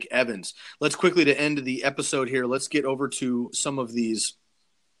 and Mike Evans. Let's quickly, to end the episode here, let's get over to some of these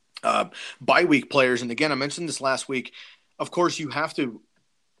bye week players. And again, I mentioned this last week. Of course, you have to.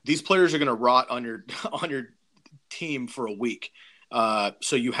 These players are going to rot on your team for a week.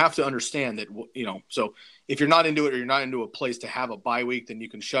 So you have to understand that, so if you're not into it or you're not into a place to have a bye week, then you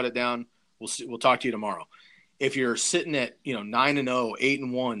can shut it down. We'll talk to you tomorrow. If you're sitting at, 9-0, 8-1,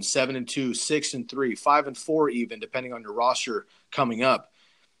 7-2, 6-3, 5-4 even, depending on your roster coming up,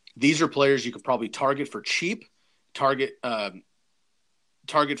 these are players you could probably target for cheap, target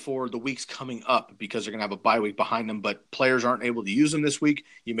for the weeks coming up because they're going to have a bye week behind them, but players aren't able to use them this week.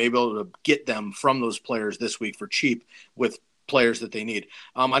 You may be able to get them from those players this week for cheap with players that they need.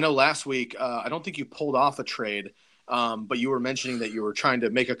 I know last week, I don't think you pulled off a trade, but you were mentioning that you were trying to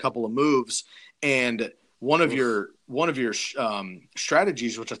make a couple of moves, and one of your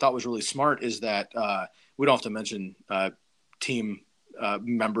strategies, which I thought was really smart, is that we don't have to mention team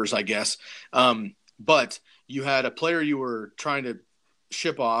members, I guess, but you had a player you were trying to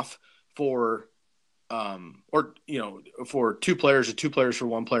ship off for for 2 players or 2 players for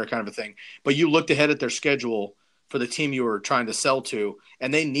 1 player kind of a thing. But you looked ahead at their schedule for the team you were trying to sell to,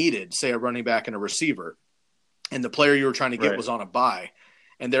 and they needed, say, a running back and a receiver. And the player you were trying to get was on a bye.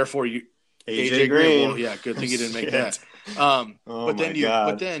 And therefore AJ Green. Well, yeah, good thing you didn't make that.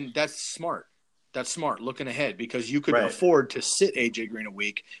 But then that's smart. That's smart looking ahead because you could afford to sit AJ Green a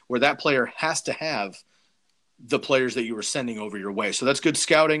week where that player has to have the players that you were sending over your way. So that's good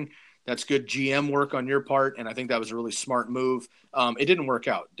scouting. That's good GM work on your part. And I think that was a really smart move. It didn't work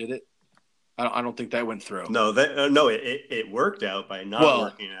out, did it? I don't think that went through. No, it worked out by not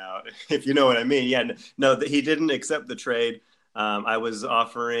working out, if you know what I mean. Yeah, no, he didn't accept the trade. I was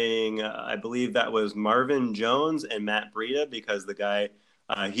offering, I believe that was Marvin Jones and Matt Breida because the guy,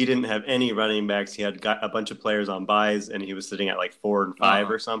 he didn't have any running backs. He had got a bunch of players on buys and he was sitting at like 4 and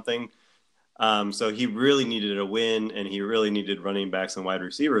 5 or something. So he really needed a win and he really needed running backs and wide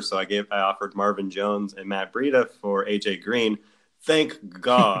receivers. So I offered Marvin Jones and Matt Breida for AJ Green. Thank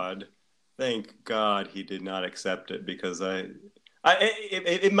God he did not accept it because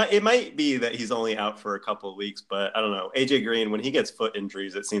It might be that he's only out for a couple of weeks, but I don't know. AJ Green, when he gets foot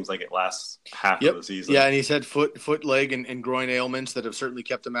injuries, it seems like it lasts half of the season. Yeah, and he's had foot, leg, and groin ailments that have certainly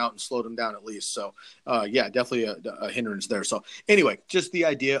kept him out and slowed him down at least. So, yeah, definitely a hindrance there. So, anyway, just the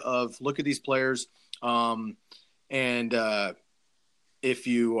idea of look at these players, and if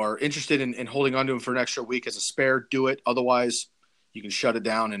you are interested in holding on to him for an extra week as a spare, do it. Otherwise, you can shut it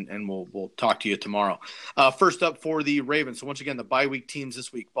down, and we'll talk to you tomorrow. First up for the Ravens. So once again, the bye week teams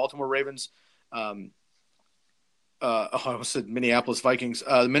this week: Baltimore Ravens. I said Minneapolis Vikings,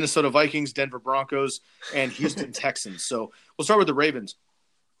 the Minnesota Vikings, Denver Broncos, and Houston Texans. So we'll start with the Ravens.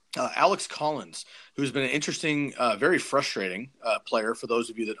 Alex Collins, who's been an interesting, very frustrating player for those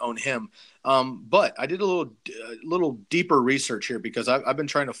of you that own him. But I did a little deeper research here because I've been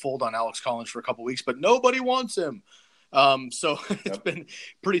trying to fold on Alex Collins for a couple weeks, but nobody wants him. So it's been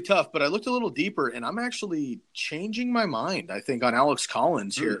pretty tough, but I looked a little deeper and I'm actually changing my mind, I think, on Alex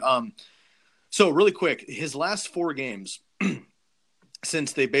Collins here. So really quick, his last 4 games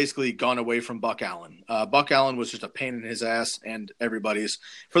since they basically gone away from Buck Allen. Buck Allen was just a pain in his ass and everybody's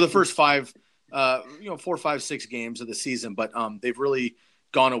for the first 4, 5, 6 games of the season, but they've really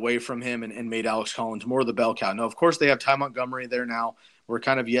gone away from him and made Alex Collins more of the bell cow. Now, of course, they have Ty Montgomery there now. We're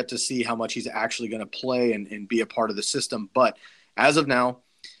kind of yet to see how much he's actually going to play and be a part of the system. But as of now,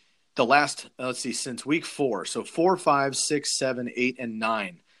 the last, since week 4, so 4, 5, 6, 7, 8, and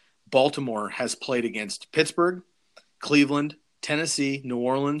 9, Baltimore has played against Pittsburgh, Cleveland, Tennessee, New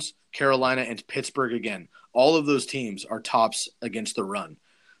Orleans, Carolina, and Pittsburgh again. All of those teams are tops against the run.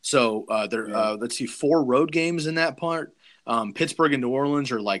 So let's see, 4 road games in that part. Pittsburgh and New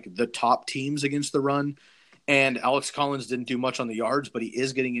Orleans are like the top teams against the run. And Alex Collins didn't do much on the yards, but he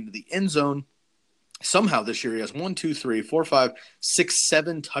is getting into the end zone. Somehow this year he has 1, 2, 3, 4, 5, 6,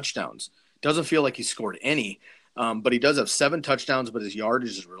 7 touchdowns. Doesn't feel like he scored any, but he does have 7 touchdowns, but his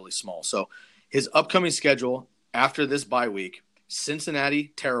yardage is really small. So his upcoming schedule after this bye week: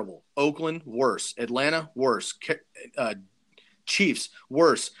 Cincinnati, terrible. Oakland, worse. Atlanta, worse. Chiefs,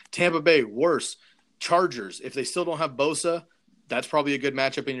 worse. Tampa Bay, worse. Chargers, if they still don't have Bosa, that's probably a good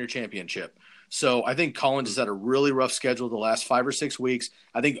matchup in your championship. So I think Collins has had a really rough schedule the last 5 or 6 weeks.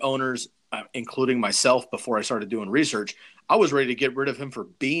 I think owners, including myself before I started doing research, I was ready to get rid of him for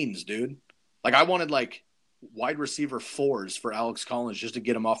beans, dude. Like I wanted wide receiver 4s for Alex Collins just to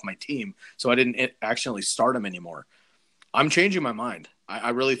get him off my team so I didn't accidentally start him anymore. I'm changing my mind.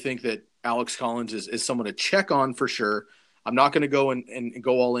 I really think that Alex Collins is someone to check on for sure. I'm not going to go and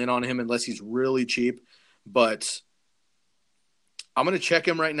go all in on him unless he's really cheap, but I'm going to check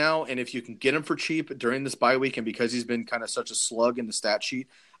him right now, and if you can get him for cheap during this bye week, and because he's been kind of such a slug in the stat sheet,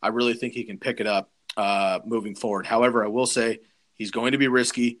 I really think he can pick it up moving forward. However, I will say he's going to be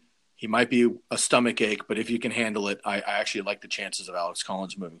risky. He might be a stomach ache, but if you can handle it, I actually like the chances of Alex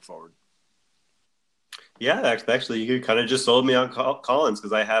Collins moving forward. Yeah, actually, you kind of just sold me on Collins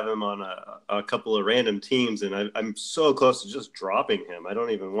because I have him on a couple of random teams, and I'm so close to just dropping him. I don't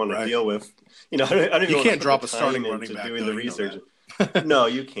even want to deal with, I don't even you want can't to drop a put starting time running into back doing though, the research. No,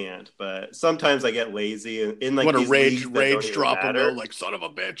 you can't. But sometimes I get lazy in like what a these rage drop him though, like son of a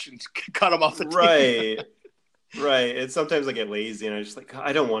bitch, and cut him off the team. Right. And sometimes I get lazy and I just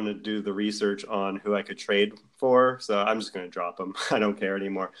I don't want to do the research on who I could trade for. So I'm just going to drop them. I don't care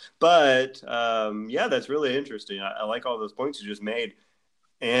anymore. But yeah, that's really interesting. I like all those points you just made.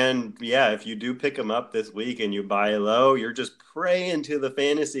 And yeah, if you do pick them up this week and you buy low, you're just praying to the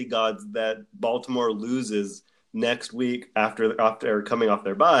fantasy gods that Baltimore loses next week after coming off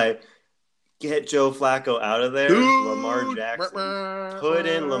their bye. Get Joe Flacco out of there. Lamar Jackson. Put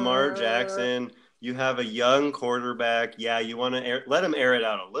in Lamar Jackson. You have a young quarterback. Yeah, you want to let him air it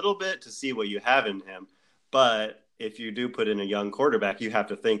out a little bit to see what you have in him. But if you do put in a young quarterback, you have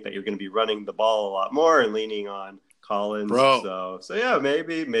to think that you're going to be running the ball a lot more and leaning on Collins. Bro. So yeah,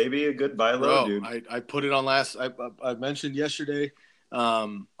 maybe a good buy low, dude. I put it on I mentioned yesterday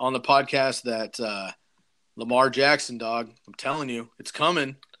on the podcast that Lamar Jackson, dog, I'm telling you, it's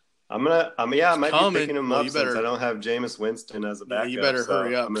coming. I might be picking him up since I don't have Jameis Winston as a backup. Yeah, you better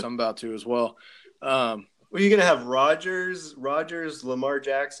hurry up. I'm about to as well. Are you going to have Rodgers, Lamar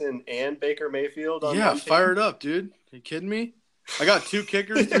Jackson, and Baker Mayfield on one team? Fire it up, dude. Are you kidding me? I got 2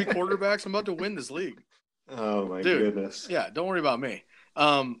 kickers, 3 quarterbacks. I'm about to win this league. Oh, my goodness. Yeah, don't worry about me.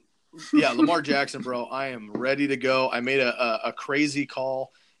 Yeah, Lamar Jackson, bro. I am ready to go. I made a crazy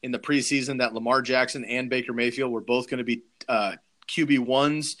call in the preseason that Lamar Jackson and Baker Mayfield were both going to be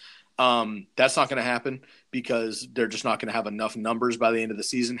QB1s. That's not going to happen because they're just not going to have enough numbers by the end of the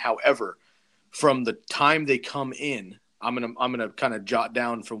season. However, from the time they come in, I'm gonna kind of jot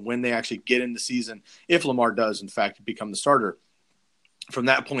down from when they actually get in the season, if Lamar does in fact become the starter. from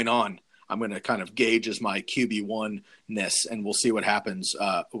that point on, I'm going to kind of gauge as my QB1-ness, and we'll see what happens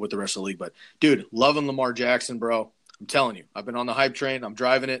with the rest of the league. But, dude, loving Lamar Jackson, bro. I'm telling you, I've been on the hype train. I'm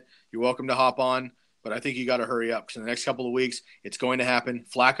driving it. You're welcome to hop on, but I think you got to hurry up because in the next couple of weeks, it's going to happen.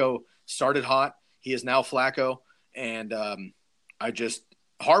 Flacco started hot. He is now Flacco, and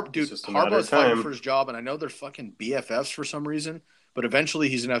Harbaugh's fighting for his job, and I know they're fucking BFFs for some reason, but eventually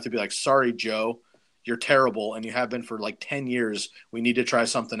he's going to have to be like, sorry, Joe, you're terrible, and you have been for like 10 years. We need to try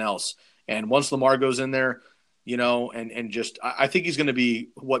something else. And once Lamar goes in there, I think he's going to be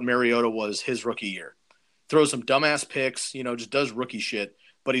what Mariota was his rookie year. Throws some dumbass picks, just does rookie shit,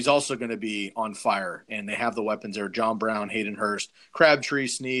 but he's also going to be on fire. And they have the weapons there. John Brown, Hayden Hurst, Crabtree,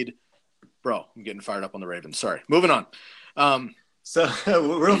 Snead. Bro, I'm getting fired up on the Ravens. Sorry. Moving on. So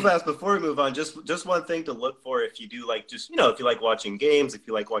real fast before we move on, just one thing to look for if you do if you like watching games, if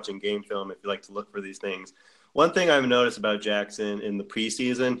you like watching game film, if you like to look for these things. One thing I've noticed about Jackson in the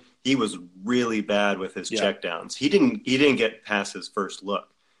preseason, he was really bad with his checkdowns. He didn't get past his first look.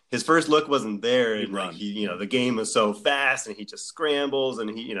 His first look wasn't there, and the game was so fast, and he just scrambles, and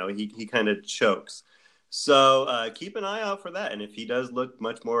he kind of chokes. So keep an eye out for that. And if he does look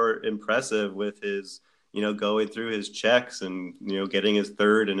much more impressive with his going through his checks and getting his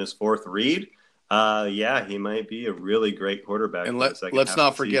third and his fourth read. He might be a really great quarterback. And let's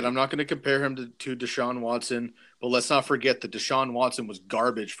not forget, I'm not going to compare him to Deshaun Watson, but let's not forget that Deshaun Watson was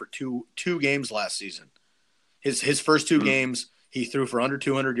garbage for two games last season. His first two games, he threw for under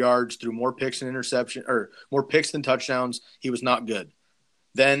 200 yards, threw more picks and more picks than touchdowns. He was not good.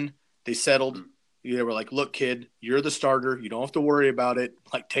 Then they settled. They were like, look, kid, you're the starter. You don't have to worry about it.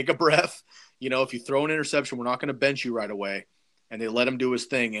 Like, take a breath. If you throw an interception, we're not going to bench you right away. And they let him do his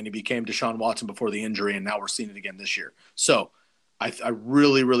thing, and he became Deshaun Watson before the injury, and now we're seeing it again this year. So I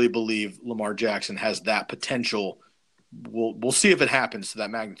really, really believe Lamar Jackson has that potential. We'll see if it happens to that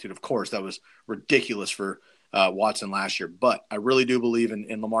magnitude. Of course, that was ridiculous for Watson last year, but I really do believe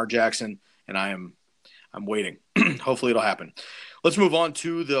in Lamar Jackson, and I'm waiting. Hopefully it'll happen. Let's move on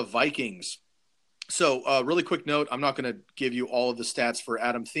to the Vikings. So really quick note, I'm not going to give you all of the stats for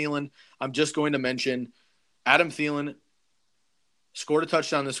Adam Thielen. I'm just going to mention Adam Thielen scored a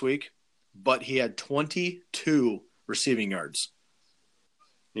touchdown this week, but he had 22 receiving yards.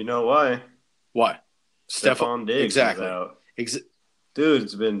 You know why? Why? Stephon Diggs exactly. Is out.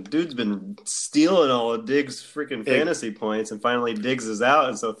 Dude's been stealing all of Diggs' freaking fantasy points, and finally Diggs is out,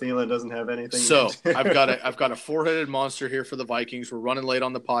 and so Thielen doesn't have anything. So I've got a four-headed monster here for the Vikings. We're running late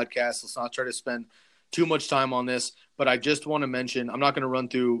on the podcast. Let's not try to spend too much time on this, but I just want to mention, I'm not going to run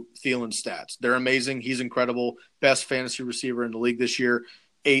through Thielen's stats. They're amazing. He's incredible. Best fantasy receiver in the league this year.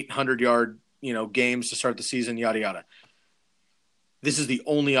 800-yard, games to start the season, yada, yada. This is the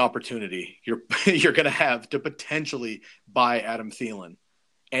only opportunity you're going to have to potentially buy Adam Thielen.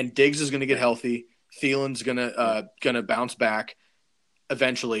 And Diggs is going to get healthy. Thielen's going to bounce back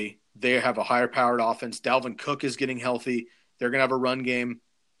eventually. They have a higher-powered offense. Dalvin Cook is getting healthy. They're going to have a run game.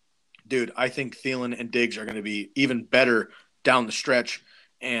 Dude, I think Thielen and Diggs are going to be even better down the stretch.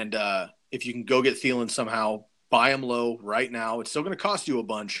 And if you can go get Thielen somehow, buy him low right now. It's still going to cost you a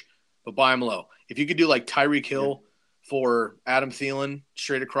bunch, but buy him low. If you could do like Tyreek Hill for Adam Thielen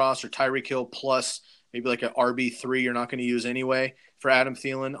straight across, or Tyreek Hill plus maybe like an RB3 you're not going to use anyway for Adam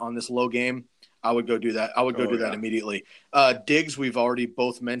Thielen on this low game, I would go do that. I would go do that immediately. Diggs, we've already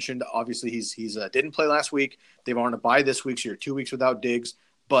both mentioned. Obviously, he's didn't play last week. They've on a bye this week, so you're 2 weeks without Diggs.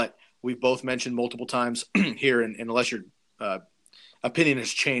 But we've both mentioned multiple times here, and unless your opinion has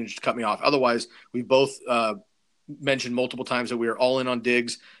changed, cut me off. Otherwise, we've both mentioned multiple times that we are all in on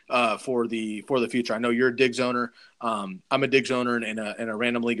Diggs for the future. I know you're a Diggs owner. I'm a Diggs owner in a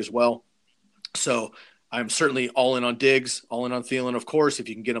random league as well. So I'm certainly all in on Diggs, all in on Thielen, of course, if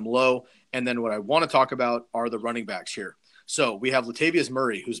you can get him low. And then what I want to talk about are the running backs here. So we have Latavius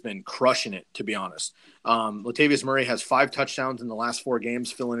Murray, who's been crushing it, to be honest. Latavius Murray has 5 touchdowns in the last 4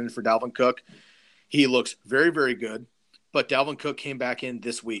 games, filling in for Dalvin Cook. He looks very, very good, but Dalvin Cook came back in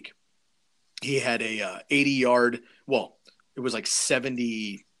this week. He had a 80-yard, well, it was like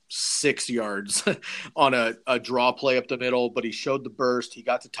 76 yards on a draw play up the middle, but he showed the burst. He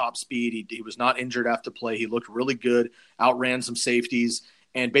got to top speed. He was not injured after play. He looked really good, outran some safeties,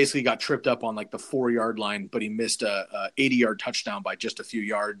 and basically got tripped up on like the 4-yard line, but he missed a 80-yard touchdown by just a few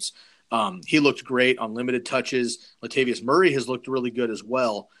yards. He looked great on limited touches. Latavius Murray has looked really good as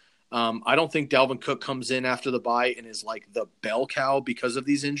well. I don't think Dalvin Cook comes in after the bye and is like the bell cow because of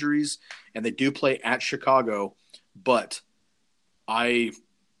these injuries, and they do play at Chicago, but I'm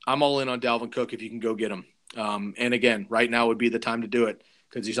all in on Dalvin Cook if you can go get him. And again, right now would be the time to do it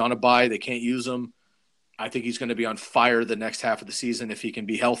because he's on a bye. They can't use him. I think he's going to be on fire the next half of the season if he can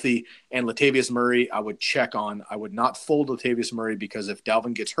be healthy. And Latavius Murray, I would check on. I would not fold Latavius Murray because if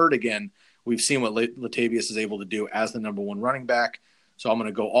Dalvin gets hurt again, we've seen what Latavius is able to do as the number one running back. So I'm going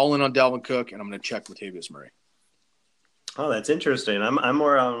to go all in on Dalvin Cook, and I'm going to check Latavius Murray. Oh, that's interesting. I'm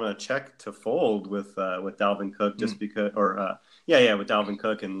more on a check to fold with Dalvin Cook just because, with Dalvin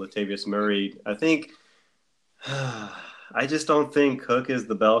Cook and Latavius Murray. I think I just don't think Cook is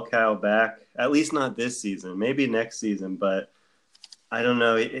the bell cow back, at least not this season. Maybe next season, but I don't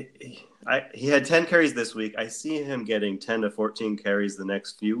know. He had 10 carries this week. I see him getting 10 to 14 carries the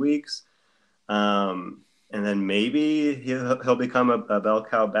next few weeks. And then maybe he'll become a bell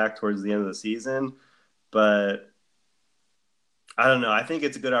cow back towards the end of the season. But I don't know. I think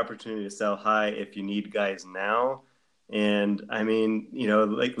it's a good opportunity to sell high if you need guys now. And I mean,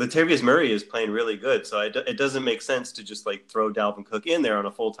 like Latavius Murray is playing really good. So it doesn't make sense to just like throw Dalvin Cook in there on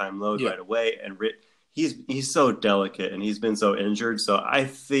a full-time load right away. And he's so delicate and he's been so injured. So I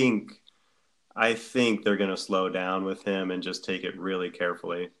think they're going to slow down with him and just take it really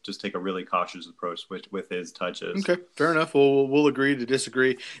carefully. Just take a really cautious approach with his touches. Okay, fair enough. We'll agree to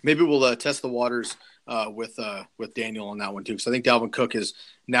disagree. Maybe we'll test the waters with Daniel on that one too, because I think Dalvin Cook is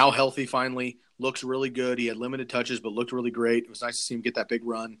now healthy finally. Looks really good. He had limited touches, but looked really great. It was nice to see him get that big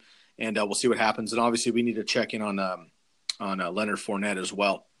run, and we'll see what happens. And obviously, we need to check in on Leonard Fournette as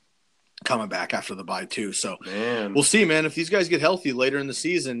well, coming back after the bye too. So we'll see, man. If these guys get healthy later in the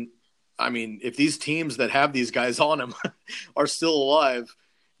season, I mean, if these teams that have these guys on them are still alive,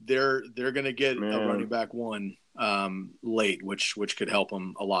 they're going to get a running back one late, which could help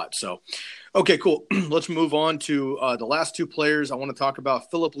them a lot. So, okay, cool. Let's move on to the last two players. I want to talk about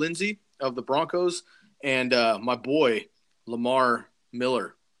Philip Lindsay of the Broncos and my boy Lamar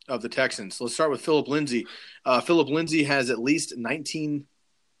Miller of the Texans. Let's start with Philip Lindsay. Philip Lindsay has at least 19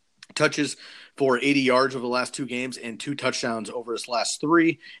 touches for 80 yards over the last two games and 2 touchdowns over his last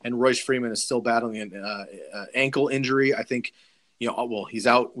 3. And Royce Freeman is still battling an ankle injury. I think, he's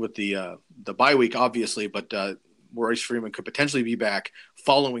out with the bye week, obviously, but Royce Freeman could potentially be back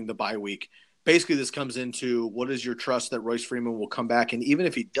following the bye week. Basically, this comes into what is your trust that Royce Freeman will come back? And even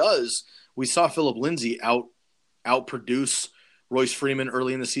if he does, we saw Philip Lindsay outproduce Royce Freeman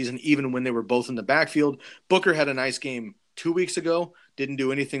early in the season, even when they were both in the backfield. Booker had a nice game 2 weeks ago, didn't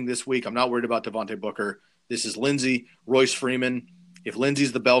do anything this week. I'm not worried about Devontae Booker. This is Lindsay, Royce Freeman. If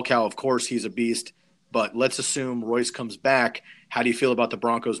Lindsay's the bell cow, of course, he's a beast. But let's assume Royce comes back. How do you feel about the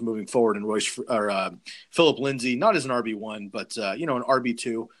Broncos moving forward? And Philip Lindsay, not as an RB1, but an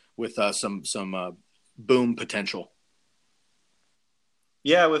RB2 with some boom potential.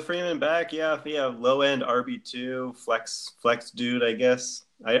 Yeah, with Freeman back, low end RB2 flex dude, I guess.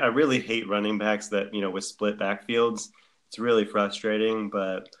 I really hate running backs that with split backfields. It's really frustrating,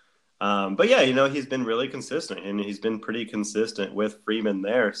 but he's been really consistent, and he's been pretty consistent with Freeman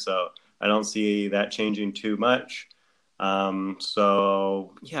there. So I don't see that changing too much. Where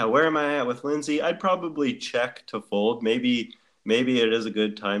am I at with Lindsay? I'd probably check to fold. Maybe it is a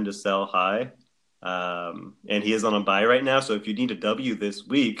good time to sell high. And he is on a bye right now. So if you need a W this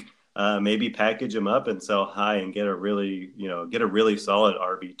week, maybe package him up and sell high and get a really solid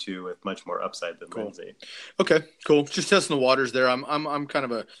RB2 with much more upside than Lindsay. Okay, cool. Just testing the waters there. I'm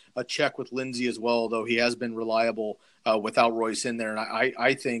kind of a check with Lindsay as well, though he has been reliable without Royce in there. And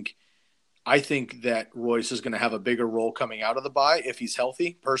I think that Royce is going to have a bigger role coming out of the bye if he's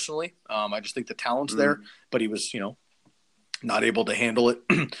healthy, personally. I just think the talent's there, but he was, not able to handle it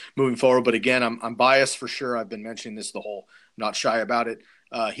moving forward. But again, I'm biased for sure. I've been mentioning this I'm not shy about it.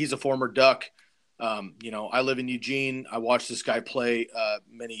 He's a former Duck. I live in Eugene. I watched this guy play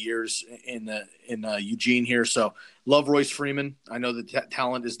many years in Eugene here. So love Royce Freeman. I know the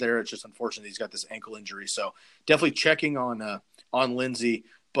talent is there. It's just unfortunate he's got this ankle injury. So definitely checking on Lindsay.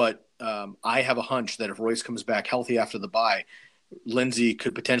 But I have a hunch that if Royce comes back healthy after the bye, Lindsay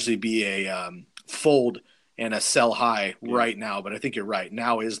could potentially be a fold and a sell high right now. But I think you're right.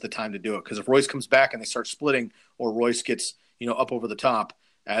 Now is the time to do it, because if Royce comes back and they start splitting, or Royce gets up over the top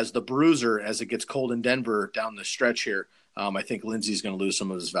as the bruiser as it gets cold in Denver down the stretch here, I think Lindsay's going to lose some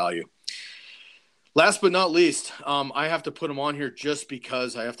of his value. Last but not least, I have to put him on here just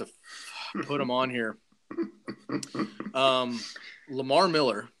because I have to put him on here. Lamar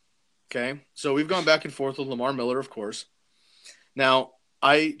Miller. Okay. So we've gone back and forth with Lamar Miller, of course. Now,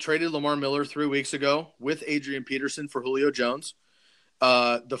 I traded Lamar Miller 3 weeks ago with Adrian Peterson for Julio Jones.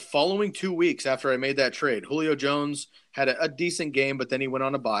 The following 2 weeks after I made that trade, Julio Jones had a decent game, but then he went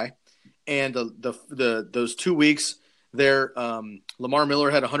on a bye. And those 2 weeks there, Lamar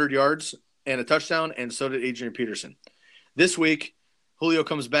Miller had 100 yards and a touchdown, and so did Adrian Peterson. This week, Julio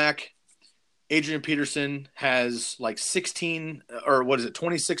comes back, Adrian Peterson has like 26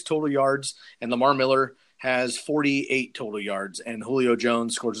 total yards, and Lamar Miller has 48 total yards, and Julio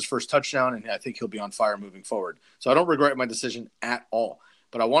Jones scores his first touchdown, and I think he'll be on fire moving forward. So I don't regret my decision at all.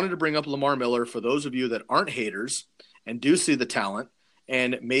 But I wanted to bring up Lamar Miller for those of you that aren't haters and do see the talent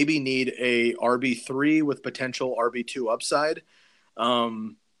and maybe need a RB3 with potential RB2 upside.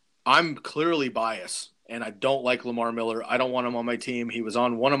 I'm clearly biased, and I don't like Lamar Miller. I don't want him on my team. He was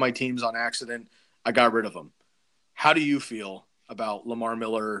on one of my teams on accident. I got rid of him. How do you feel about Lamar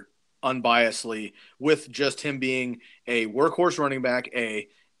Miller unbiasedly, with just him being a workhorse running back,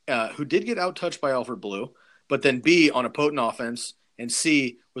 who did get out-touched by Alfred Blue, but then B, on a potent offense, and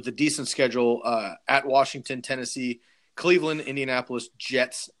C, with a decent schedule at Washington, Tennessee, Cleveland, Indianapolis,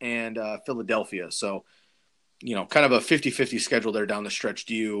 Jets, and Philadelphia. So, kind of a 50-50 schedule there down the stretch.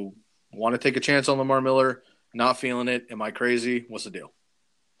 Do you want to take a chance on Lamar Miller? Not feeling it? Am I crazy? What's the deal?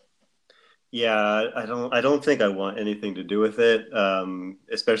 Yeah, I don't think I want anything to do with it,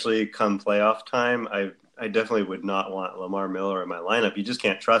 especially come playoff time. I definitely would not want Lamar Miller in my lineup. You just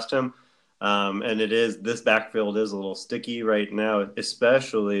can't trust him. And this backfield is a little sticky right now,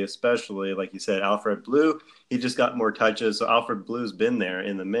 especially like you said, Alfred Blue. He just got more touches, so Alfred Blue's been there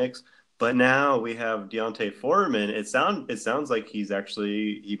in the mix. But now we have Deontay Foreman. It sounds like he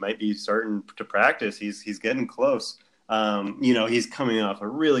might be starting to practice. He's getting close. He's coming off a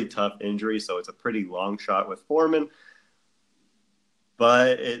really tough injury, so it's a pretty long shot with Foreman.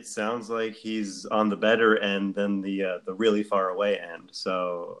 But it sounds like he's on the better end than the really far away end.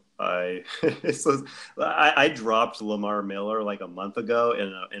 So I dropped Lamar Miller like a month ago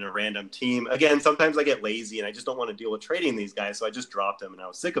in a random team. Again, sometimes I get lazy and I just don't want to deal with trading these guys, so I just dropped him and I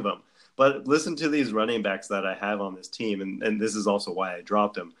was sick of them. But listen to these running backs that I have on this team, and this is also why I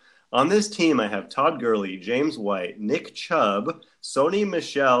dropped him. On this team, I have Todd Gurley, James White, Nick Chubb, Sony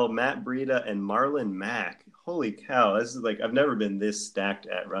Michel, Matt Breida, and Marlon Mack. Holy cow, this is I've never been this stacked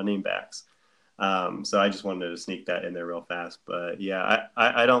at running backs. So I just wanted to sneak that in there real fast. But yeah,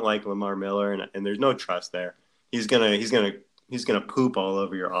 I don't like Lamar Miller, and there's no trust there. He's gonna poop all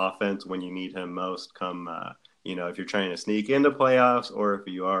over your offense when you need him most. Come if you're trying to sneak into playoffs, or if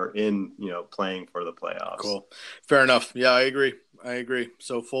you are in playing for the playoffs. Cool, fair enough. Yeah, I agree.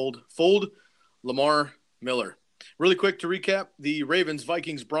 So fold Lamar Miller. Really quick to recap, the Ravens,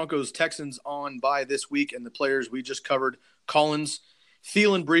 Vikings, Broncos, Texans on bye this week, and the players we just covered: Collins,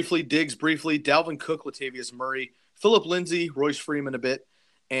 Thielen briefly, Diggs briefly, Dalvin Cook, Latavius Murray, Phillip Lindsay, Royce Freeman a bit,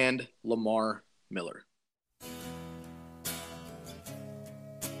 and Lamar Miller.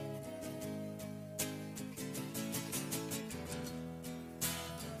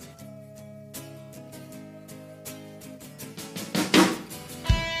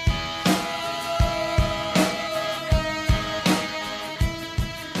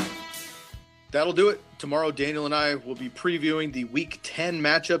 That'll do it. Tomorrow, Daniel and I will be previewing the Week 10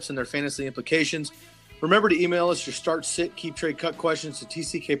 matchups and their fantasy implications. Remember to email us your start, sit, keep, trade, cut questions to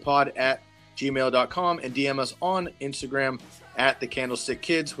tckpod@gmail.com and DM us on Instagram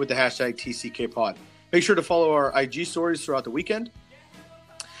 @TheCandlestickKids with the hashtag TCKPod. Make sure to follow our IG stories throughout the weekend.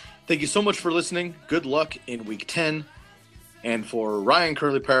 Thank you so much for listening. Good luck in Week 10. And for Ryan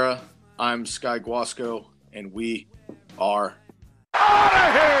Curly-Para, I'm Sky Guasco, and we are out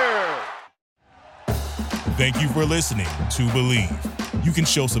of here! Thank you for listening to Believe. You can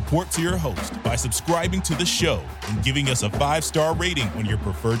show support to your host by subscribing to the show and giving us a 5-star rating on your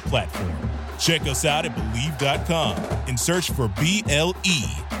preferred platform. Check us out at Believe.com and search for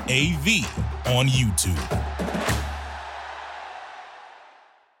BLEAV on YouTube.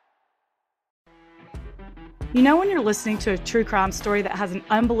 You know when you're listening to a true crime story that has an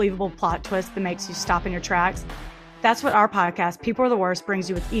unbelievable plot twist that makes you stop in your tracks? That's what our podcast, People Are the Worst, brings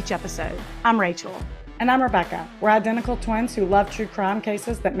you with each episode. I'm Rachel. And I'm Rebecca. We're identical twins who love true crime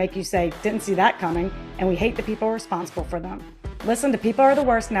cases that make you say, didn't see that coming, and we hate the people responsible for them. Listen to People Are the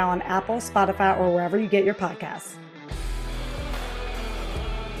Worst now on Apple, Spotify, or wherever you get your podcasts.